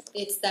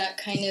 It's that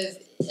kind of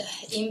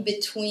in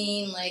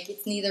between, like,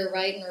 it's neither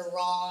right nor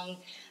wrong,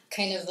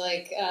 kind of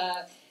like,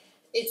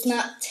 it's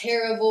not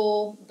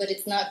terrible, but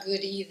it's not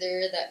good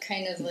either, that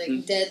kind of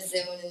like dead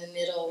zone in the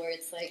middle where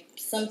it's like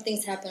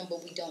something's happened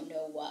but we don't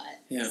know what.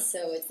 Yeah.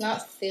 So it's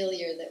not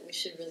failure that we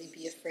should really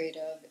be afraid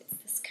of. It's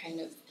this kind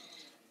of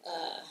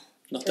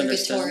not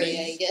purgatory,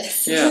 I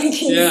guess.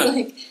 Yeah,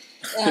 like,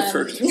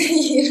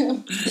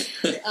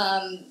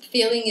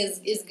 feeling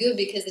is good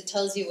because it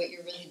tells you what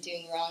you're really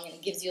doing wrong, and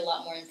it gives you a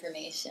lot more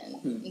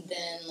information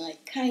than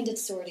like kind of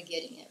sort of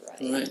getting it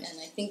right. And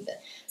I think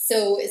that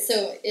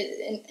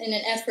in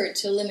an effort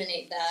to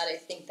eliminate that, I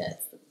think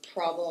that's the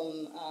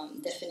problem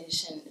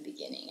definition in the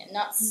beginning, and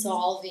not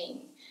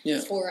solving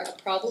for a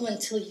problem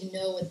until you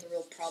know what the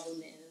real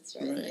problem is,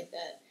 right? Like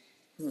that,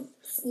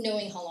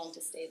 knowing how long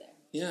to stay there.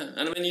 Yeah,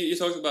 and I mean, you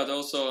talked about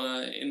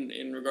also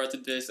in regard to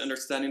this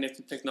understanding the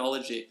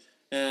technology,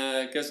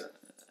 because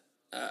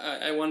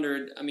I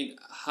wondered, I mean,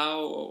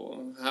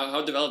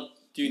 how developed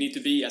do you need to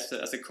be as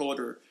a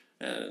coder?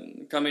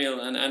 Camille,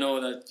 and I know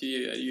that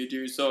you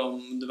do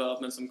some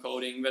development, some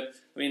coding, but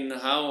I mean,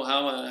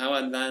 how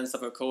advanced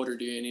of a coder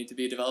do you need to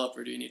be, a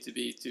developer do you need to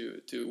be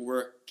to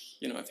work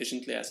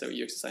efficiently as a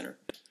UX designer?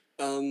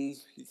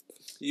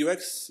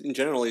 UX in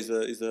general is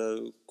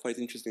a quite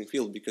interesting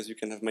field because you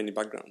can have many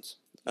backgrounds.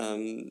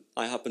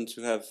 I happen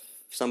to have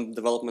some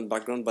development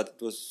background, but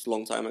it was a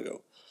long time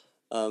ago.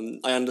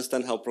 I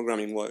understand how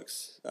programming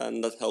works,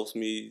 and that helps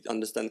me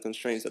understand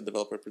constraints that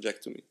developer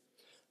project to me.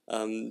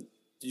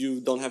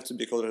 You don't have to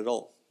be a coder at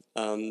all,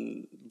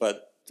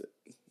 but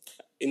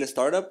in a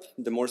startup,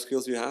 the more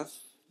skills you have,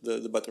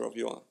 the better off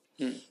you are.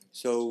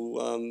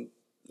 So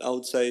I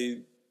would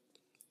say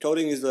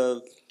coding is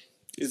a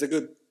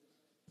good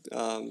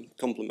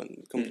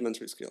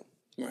complementary skill.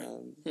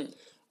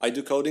 I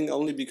do coding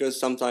only because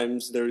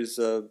sometimes there is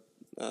a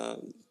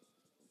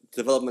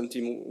development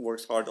team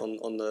works hard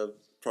on the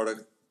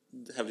product,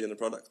 heavily on the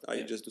product.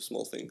 I just do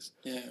small things.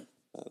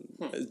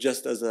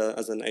 Just as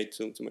an aid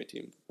to my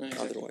team.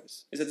 Exactly.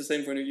 Otherwise, is it the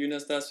same for you,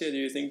 Nastasia? Do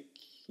you think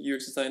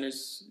UX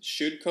designers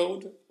should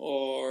code,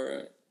 or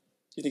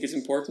do you think it's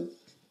important?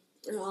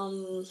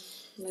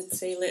 Let's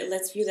say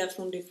let's view that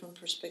from different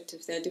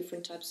perspectives. There are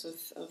different types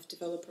of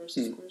developers,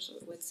 of course.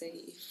 Let's say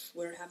if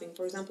we're having,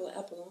 for example,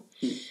 Apple,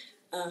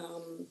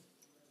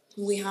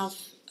 we have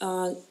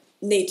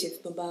native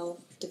mobile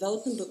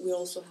development, but we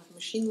also have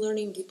machine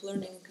learning, deep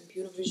learning,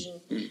 computer vision,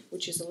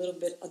 which is a little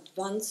bit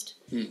advanced,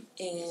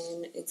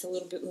 and it's a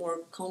little bit more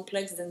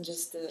complex than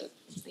just the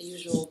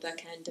usual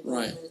backend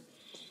development.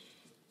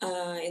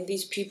 And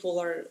these people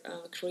are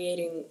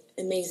creating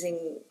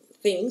amazing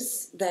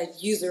things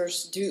that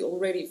users do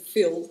already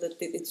feel that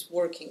it's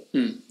working.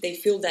 They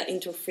feel that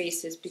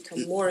interfaces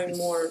become more and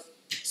more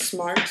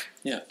smart,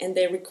 Yeah. and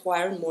they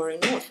require more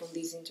and more from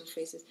these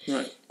interfaces.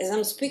 Right. As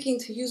I'm speaking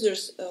to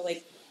users,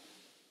 like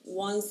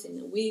once in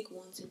a week,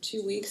 once in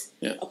 2 weeks,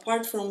 Yeah.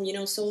 apart from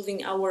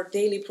solving our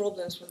daily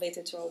problems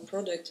related to our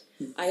product,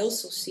 I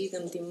also see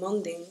them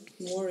demanding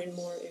more and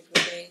more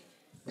every day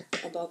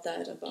about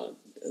that, about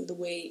the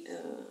way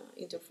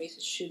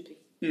interfaces should be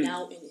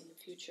now and in the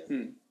future.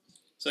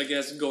 So I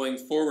guess going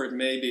forward,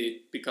 maybe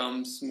it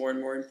becomes more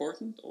and more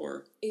important,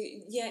 or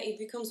it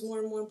becomes more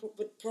and more important,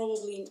 but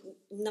probably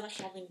not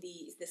having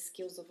the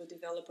skills of a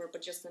developer,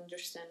 but just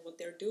understand what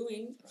they're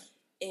doing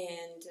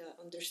and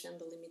understand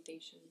the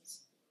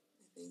limitations,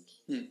 I think.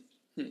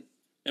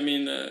 I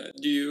mean,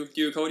 do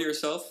you code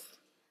yourself?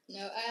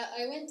 No,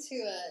 I went to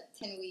a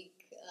 10-week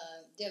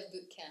dev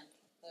boot camp,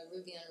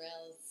 Ruby on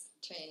Rails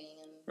training,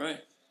 and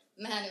Right.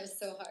 man, it was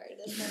so hard.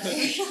 And then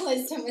I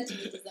realized how much of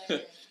a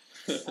designer.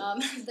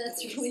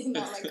 That's really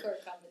not my core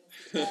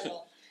competency at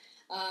all.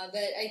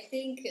 But I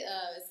think,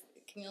 as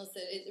Camille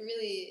said, it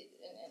really,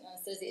 and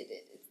Anastasia,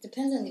 it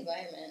depends on the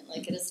environment.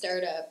 Like at a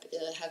startup,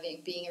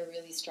 being a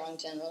really strong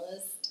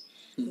generalist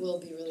will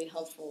be really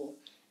helpful.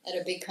 At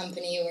a big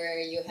company where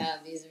you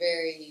have these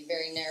very,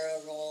 very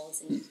narrow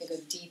roles and you can go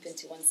deep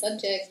into one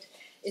subject,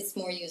 it's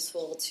more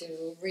useful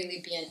to really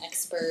be an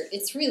expert.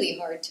 It's really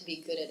hard to be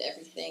good at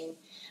everything.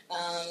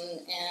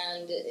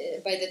 And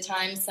by the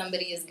time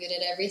somebody is good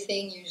at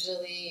everything,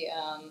 usually,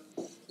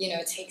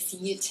 it takes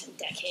you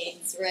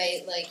decades,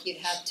 right? Like you'd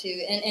have to,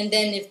 and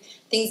then if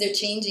things are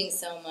changing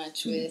so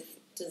much with,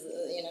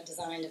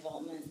 design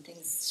development,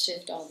 things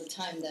shift all the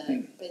time that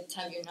by the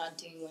time you're not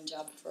doing one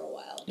job for a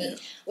while. But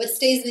what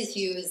stays with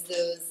you is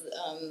those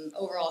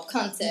overall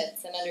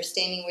concepts and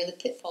understanding where the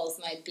pitfalls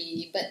might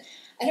be. But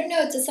I don't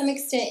know, to some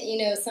extent,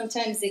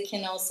 sometimes it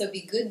can also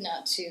be good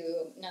not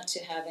to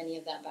have any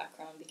of that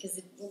background, because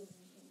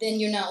then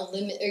you're not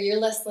or you're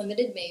less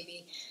limited,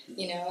 maybe.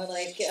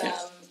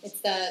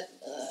 It's that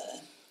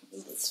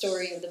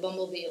story of the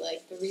bumblebee.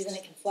 Like the reason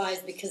it can fly is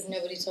because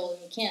nobody told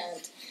him he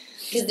can't.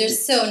 Because they're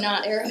so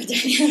not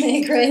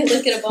aerodynamic, right?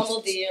 Look at a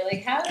bumblebee, you're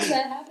like, how is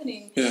that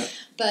happening? Yeah.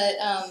 But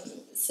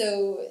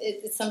so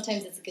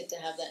sometimes it's good to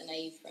have that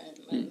naive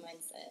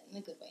mindset, in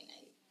a good way,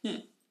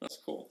 naive. That's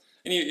cool.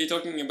 And you're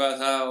talking about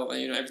how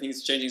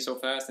everything's changing so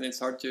fast and it's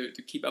hard to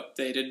keep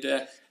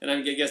updated. And I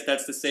guess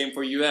that's the same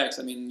for UX.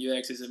 I mean,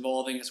 UX is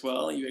evolving as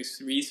well.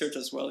 UX research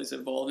as well is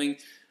evolving.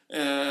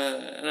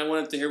 And I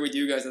wanted to hear with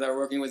you guys that are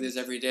working with this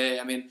every day.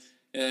 I mean,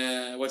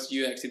 what's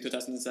UX in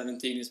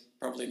 2017 is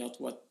probably not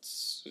what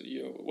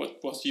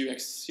was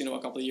UX a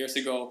couple of years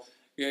ago.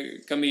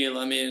 Camille,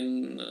 I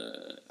mean,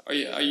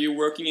 are you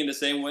working in the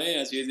same way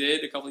as you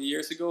did a couple of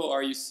years ago? Or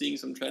are you seeing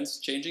some trends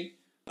changing?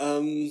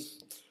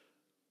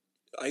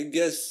 I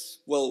guess,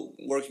 well,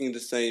 working the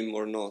same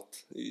or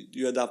not,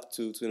 you adapt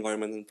to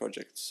environment and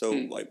projects. So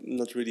I'm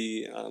not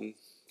really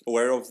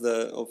aware of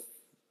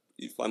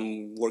if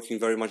I'm working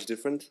very much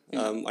different.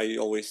 I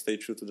always stay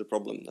true to the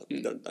problem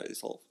that is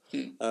solved.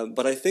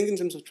 But I think in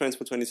terms of trends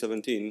for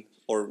 2017,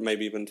 or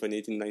maybe even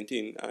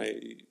 2018-19,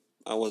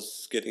 I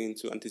was getting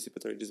into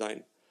anticipatory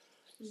design.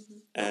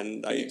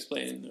 And Can you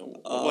explain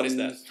what is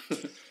that?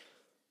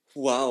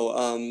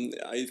 Wow,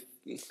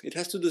 it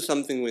has to do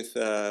something with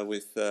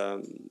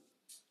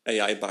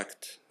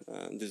AI-backed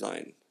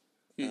design.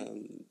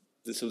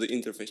 So the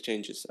interface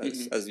changes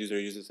as user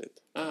uses it.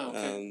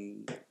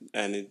 Okay.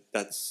 And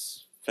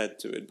that's fed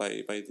to it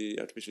by the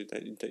artificial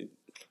intelligence.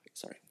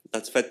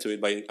 That's fed to it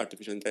by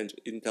artificial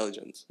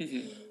intelligence.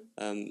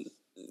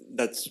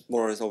 That's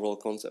more as overall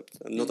concept.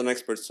 I'm not an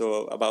expert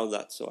about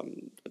that, so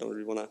I don't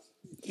really want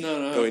to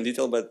go in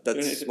detail, but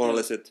that's more or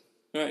less it.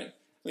 Right.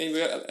 I mean,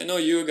 I know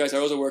you guys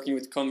are also working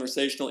with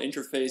conversational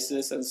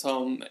interfaces and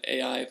some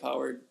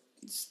AI-powered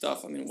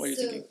stuff. I mean, what are you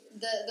thinking?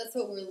 That's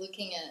what we're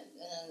looking at.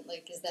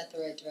 Is that the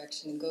right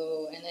direction to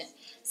go? And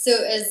so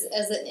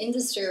as an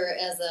industry, or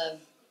as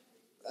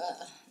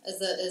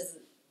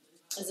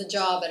a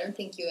job, I don't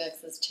think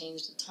UX has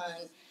changed a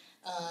ton.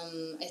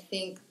 I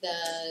think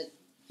that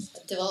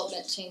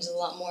development changes a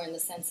lot more in the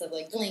sense of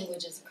like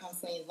languages are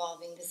constantly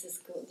evolving. This is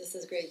cool. This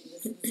is great.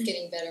 This is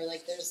getting better.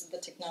 Like the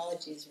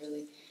technology is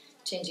really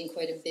changing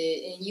quite a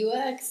bit. In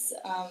UX,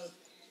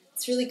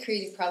 it's really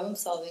creative problem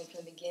solving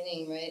from the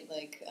beginning, right?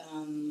 Like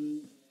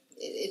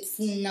it's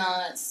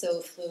not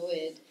so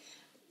fluid.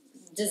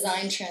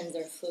 Design trends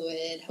are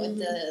fluid.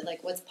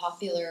 What's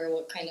popular,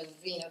 what kind of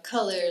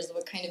colors,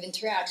 what kind of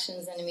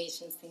interactions,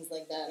 animations, things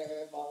like that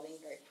are evolving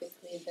very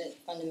quickly. But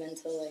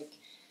fundamental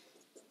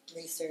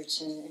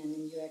research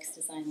and UX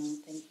design,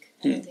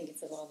 I don't think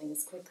it's evolving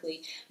as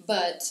quickly.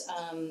 But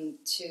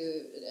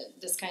to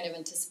this kind of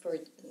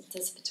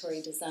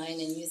anticipatory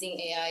design and using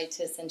AI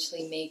to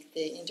essentially make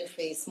the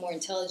interface more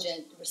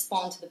intelligent,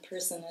 respond to the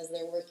person as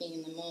they're working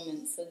in the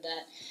moment, so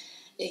that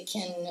it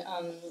can,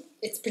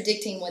 it's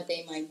predicting what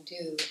they might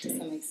do to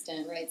some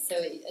extent, right? So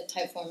a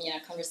Typeform,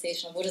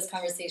 conversational. What does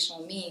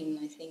conversational mean?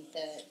 I think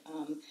that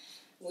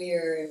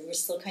we're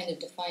still kind of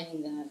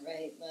defining that,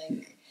 right?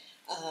 Like,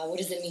 What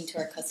does it mean to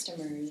our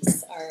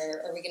customers?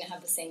 Are we going to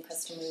have the same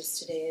customers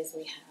today as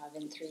we have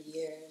in 3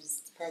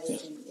 years? It's probably,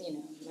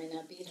 might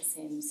not be the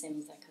same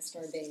exact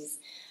customer base.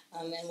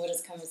 And what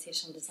does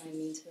conversational design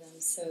mean to them?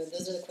 So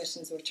those are the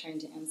questions we're trying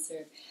to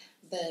answer.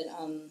 But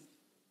I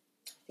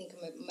think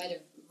I might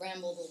have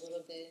rambled a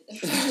little bit. I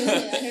don't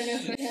know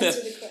if I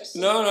answered the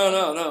question.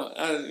 No.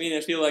 I mean,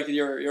 I feel like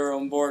you're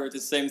on board with the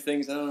same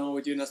things. I don't know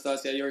with you,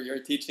 Nastasia. You're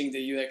teaching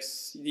the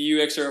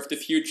UXer of the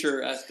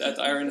future at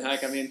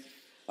Ironhack. I mean,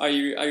 are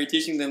you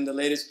teaching them the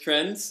latest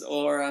trends,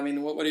 or I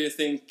mean, what do you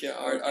think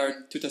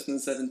are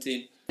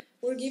 2017?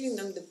 We're giving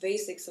them the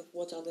basics of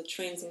what are the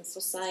trends in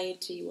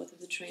society, what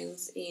are the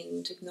trends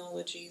in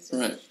technologies.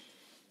 Right.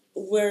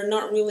 We're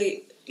not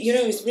really,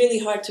 it's really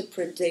hard to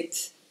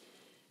predict.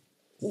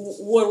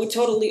 What we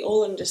totally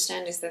all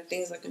understand is that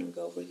things are going to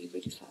go really,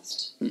 really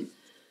fast.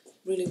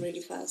 Really, really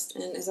fast.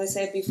 And as I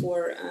said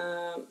before,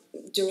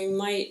 during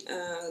my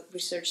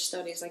research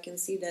studies, I can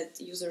see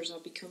that users are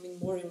becoming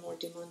more and more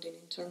demanding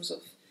in terms of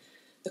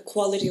the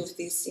quality of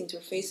these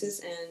interfaces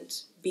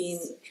and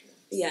being,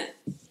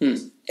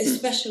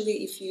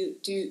 especially if you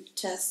do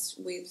tests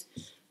with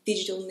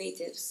digital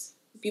natives,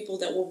 people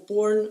that were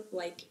born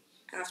like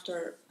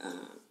after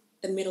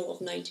the middle of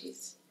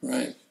 90s.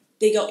 Right.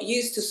 They got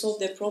used to solve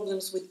their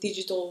problems with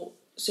digital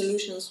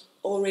solutions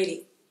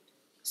already.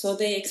 So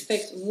they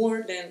expect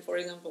more than, for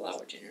example,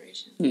 our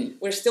generation.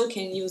 We still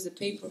can use the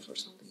paper for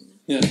something.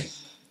 Yeah.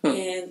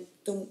 And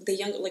the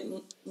young, like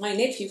my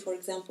nephew, for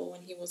example,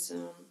 when he was,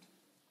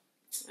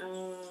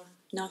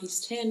 now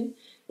he's 10,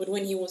 but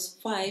when he was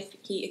 5,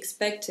 he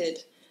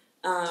expected,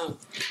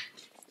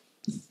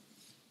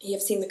 he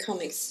have seen the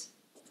comics,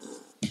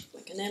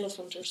 like an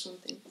elephant or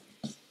something.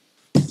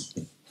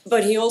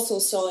 But he also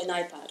saw an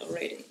iPad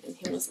already, and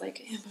he was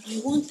like, yeah, but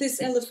I want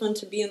this elephant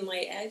to be in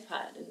my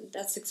iPad, and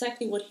that's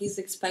exactly what he's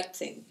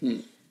expecting.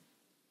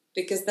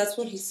 Because that's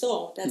what he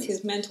saw, that's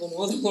his mental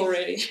model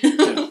already.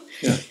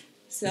 Yeah.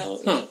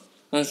 So,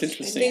 that's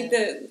interesting. I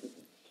think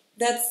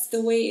that's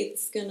the way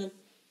it's going to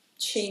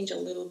change a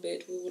little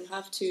bit. We will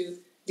have to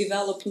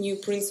develop new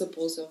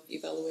principles of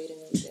evaluating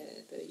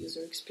the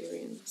user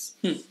experience.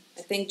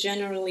 I think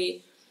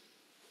generally,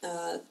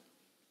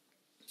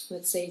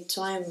 let's say,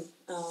 time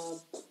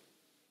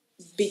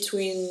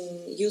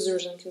between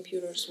users and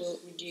computers will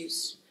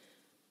reduce.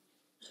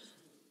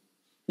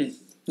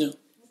 Yeah.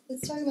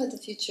 Let's talk about the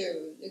future.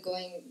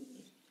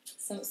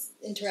 Some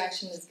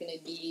interaction is going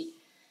to be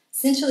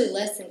essentially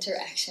less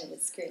interaction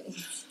with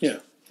screens. Yeah.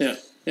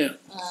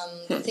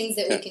 Things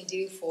that we can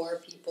do for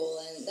people,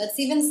 and that's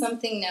even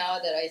something now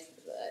that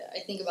I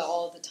think about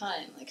all the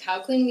time. Like,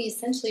 how can we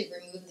essentially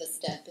remove the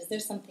step? Is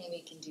there something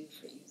we can do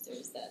for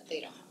users that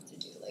they don't have to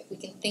do? Like, we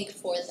can think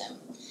for them,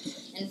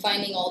 and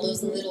finding all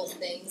those little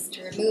things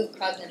to remove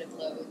cognitive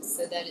loads,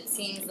 so that it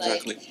seems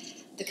like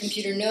the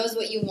computer knows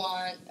what you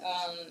want.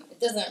 It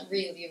doesn't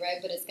really,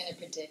 right? But it's going to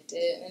predict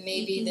it, and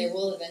maybe there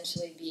will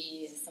eventually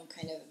be some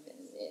kind of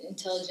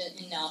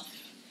intelligent enough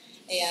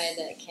AI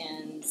that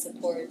can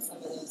support some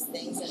of those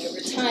things, and over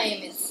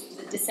time it's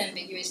the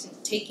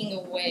disambiguation, taking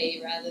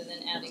away rather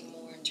than adding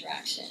more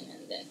interaction,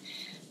 and then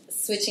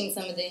switching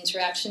some of the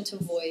interaction to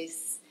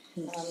voice,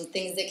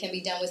 things that can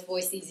be done with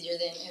voice easier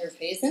than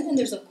interface, and then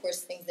there's of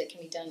course things that can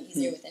be done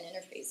easier with an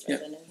interface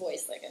rather than a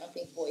voice. Like, I don't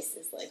think voice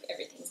is like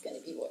everything's going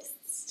to be voice.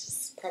 It's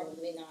just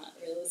probably not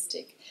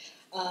realistic.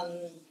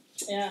 And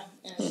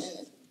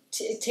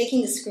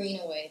taking the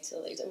screen away to,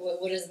 like,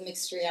 what does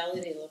mixed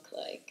reality look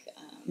like?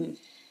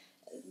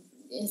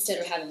 Instead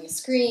of having a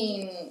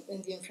screen,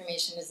 and the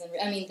information isn't.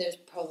 I mean, there's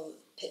probably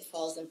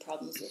pitfalls and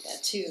problems with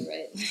that too,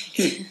 right?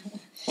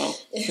 Wow.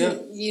 Yeah.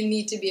 You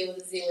need to be able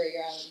to see where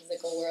you're on in the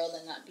physical world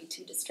and not be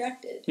too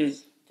distracted at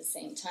the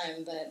same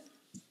time. But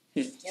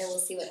we'll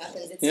see what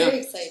happens. It's very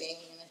exciting,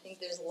 and I think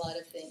there's a lot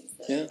of things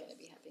that are going to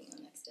be happening in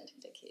the next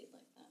decade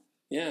like that.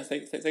 Yeah,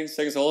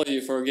 thanks all of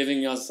you for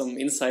giving us some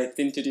insight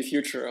into the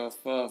future of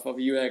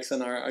UX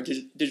and our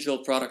digital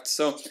products.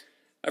 So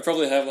I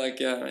probably have like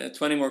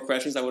 20 more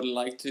questions I would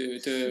like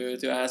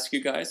to ask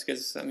you guys,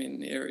 because I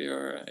mean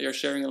you're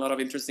sharing a lot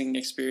of interesting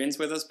experience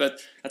with us, but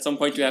at some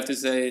point you have to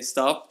say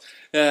stop.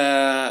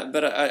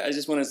 But I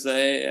just want to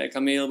say,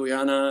 Camille,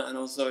 Bojana, and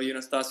also you,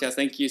 Nastasia,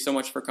 thank you so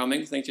much for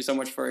coming. Thank you so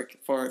much for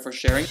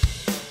sharing.